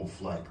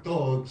wolf-like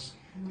dogs,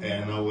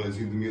 and I was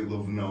in the middle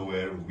of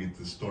nowhere with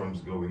the storms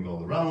going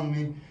all around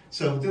me.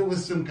 So there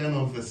was some kind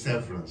of a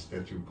severance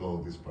that you call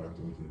this part of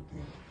the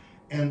thing.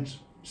 And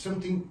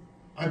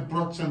I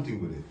brought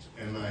something with it,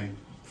 and I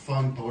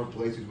found power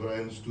places where I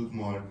understood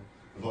more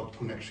about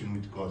connection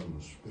with the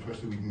cosmos,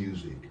 especially with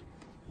music,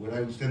 where I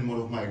understand more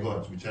of my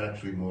gods, which are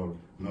actually more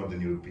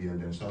Northern European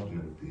than Southern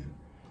European.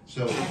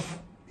 So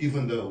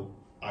even though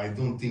I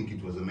don't think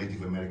it was a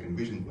Native American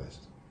Vision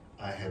Quest,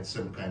 I had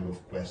some kind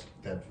of quest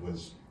that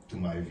was, to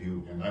my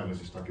view, and I was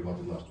just talking about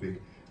it last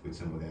week with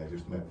somebody I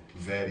just met,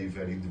 very,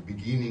 very the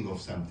beginning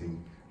of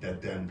something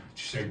that then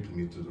shaped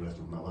me to the rest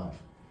of my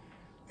life.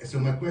 And so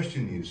my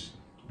question is,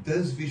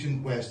 does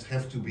Vision Quest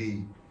have to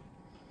be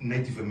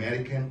Native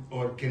American,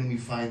 or can we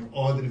find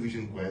other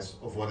Vision Quests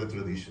of other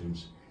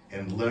traditions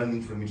and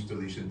learning from each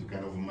tradition to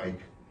kind of make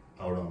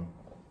our own?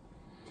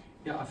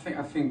 Yeah, I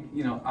think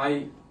you know,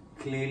 I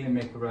clearly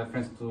make a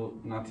reference to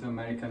Native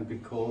American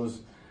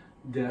because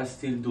they are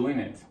still doing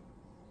it.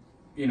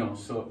 You know,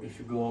 so if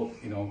you go,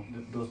 you know,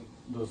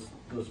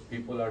 those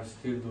people are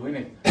still doing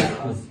it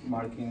as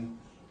marking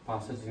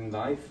passages in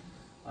life,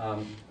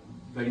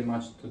 very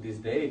much to this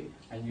day.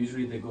 And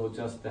usually they go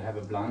they have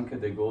a blanket,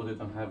 they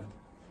don't have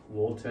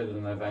water, they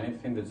don't have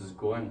anything, they just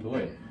go and do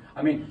it.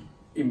 I mean,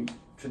 in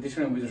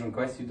traditional Vision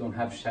Quest, you don't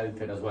have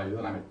shelter as well, you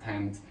don't have a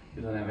tent,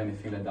 you don't have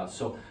anything like that.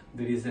 So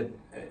there is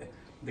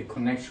the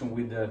connection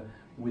with the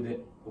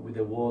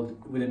world,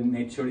 with the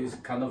nature is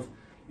kind of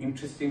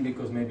interesting,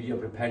 because maybe you're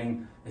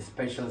preparing a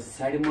special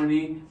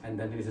ceremony and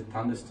then there is a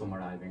thunderstorm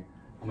arriving,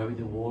 or maybe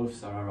the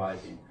wolves are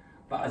arriving.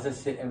 But as I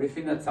say,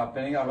 everything that's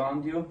happening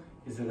around you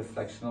is a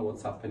reflection of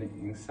what's happening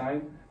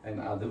inside and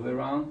other way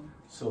around.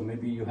 So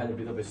maybe you had a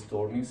bit of a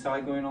storm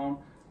inside going on,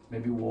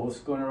 maybe wolves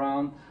going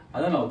around. I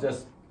don't know,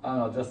 just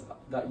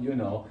that, you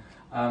know.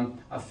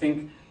 I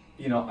think,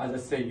 you know, as I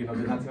say, you know,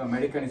 the Native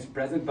American is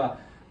present, but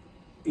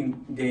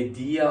in the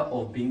idea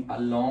of being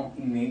alone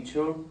in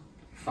nature,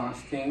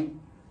 fasting,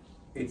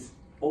 it's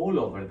all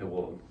over the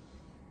world.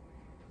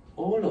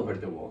 All over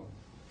the world.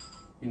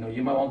 You know,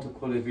 you might want to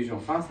call it vision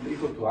fast, but you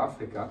go to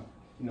Africa,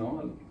 you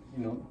know,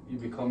 you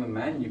become a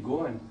man, you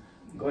go and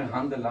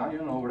hunt the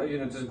lion, or whatever, you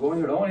know, just go on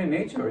your own in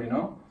nature, you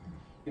know.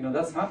 You know,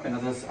 that's happened,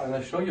 as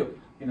I show you.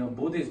 You know,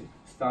 Buddhism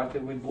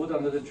started with Buddha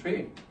under the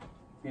tree.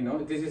 You know,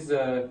 this is,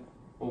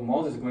 or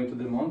Moses going to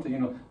the mountain, you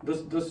know,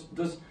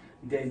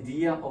 the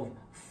idea of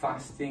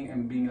fasting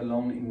and being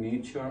alone in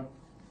nature,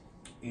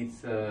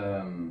 it's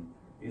an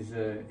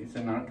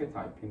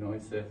archetype, you know,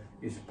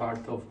 it's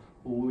part of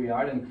who we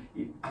are. And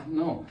I don't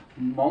know,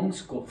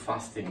 monks go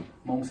fasting,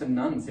 monks and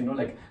nuns, you know,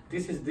 like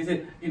this is,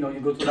 you know, you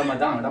go to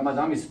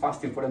Ramadan is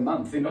fasting for a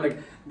month, you know, like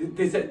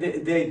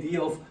the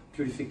idea of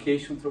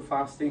purification through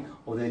fasting,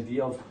 or the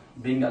idea of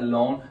being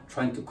alone,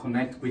 trying to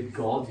connect with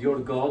God, your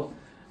God.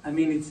 I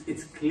mean,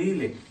 it's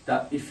clearly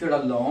that if you're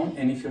alone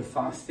and if you're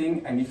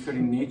fasting and if you're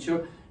in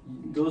nature,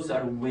 those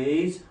are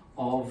ways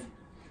of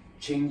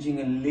changing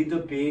a little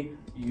bit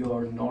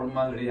your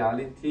normal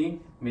reality,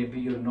 maybe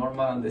your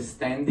normal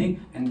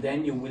understanding, and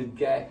then you will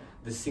get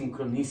the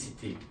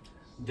synchronicity,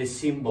 the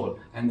symbol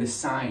and the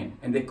sign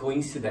and the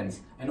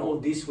coincidence, and all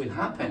this will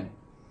happen.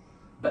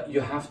 But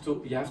you have to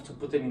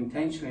put an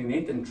intention in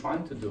it and try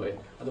to do it.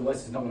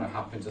 Otherwise, it's not going to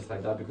happen just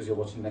like that because you're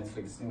watching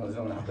Netflix. You know, it's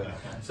not going to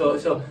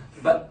happen.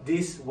 But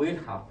this will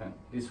happen.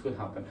 This will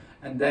happen.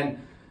 And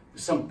then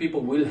some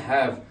people will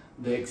have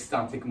the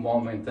ecstatic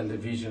moment and the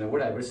vision or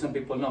whatever. Some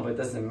people no, but it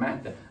doesn't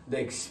matter. The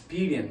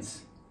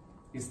experience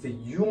is the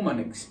human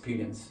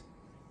experience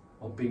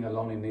of being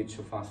alone in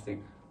nature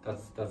fasting.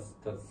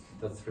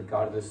 That's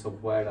regardless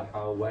of where,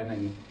 how, when,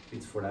 and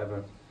it's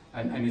forever.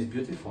 And it's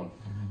beautiful,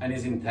 and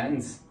it's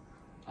intense.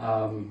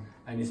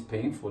 And it's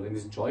painful and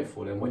it's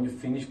joyful, and when you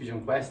finish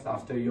Vision Quest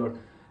after your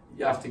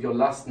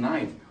last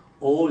night,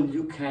 all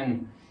you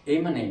can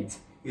emanate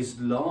is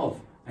love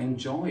and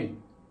joy.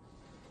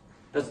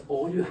 That's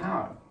all you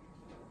have.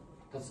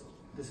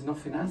 There's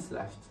nothing else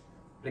left,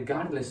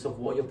 regardless of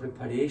what your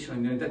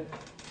preparation.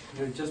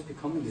 You're just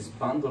becoming this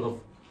bundle of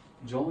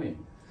joy.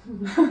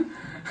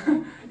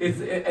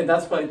 And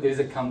that's why there's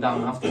a calm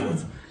down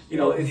afterwards. You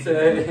know, it's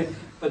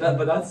but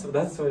that's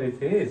what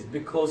it is,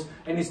 because,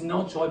 and it's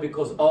not joy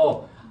because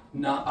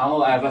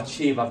now I've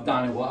achieved, I've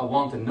done what I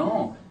wanted.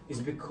 No, it's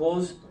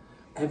because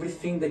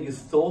everything that you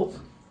thought,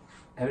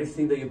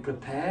 everything that you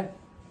prepared,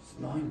 it's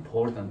not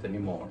important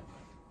anymore.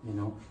 You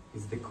know,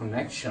 it's the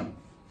connection,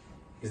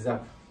 it's the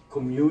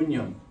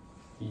communion,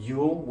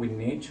 you with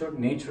nature,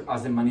 nature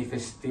as a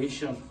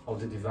manifestation of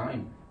the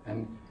divine.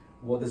 And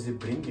what does it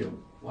bring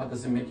you? What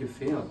does it make you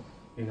feel?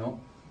 You know,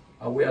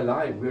 are we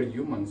alive? We're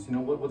humans. You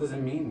know, what does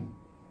it mean?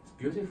 It's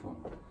beautiful.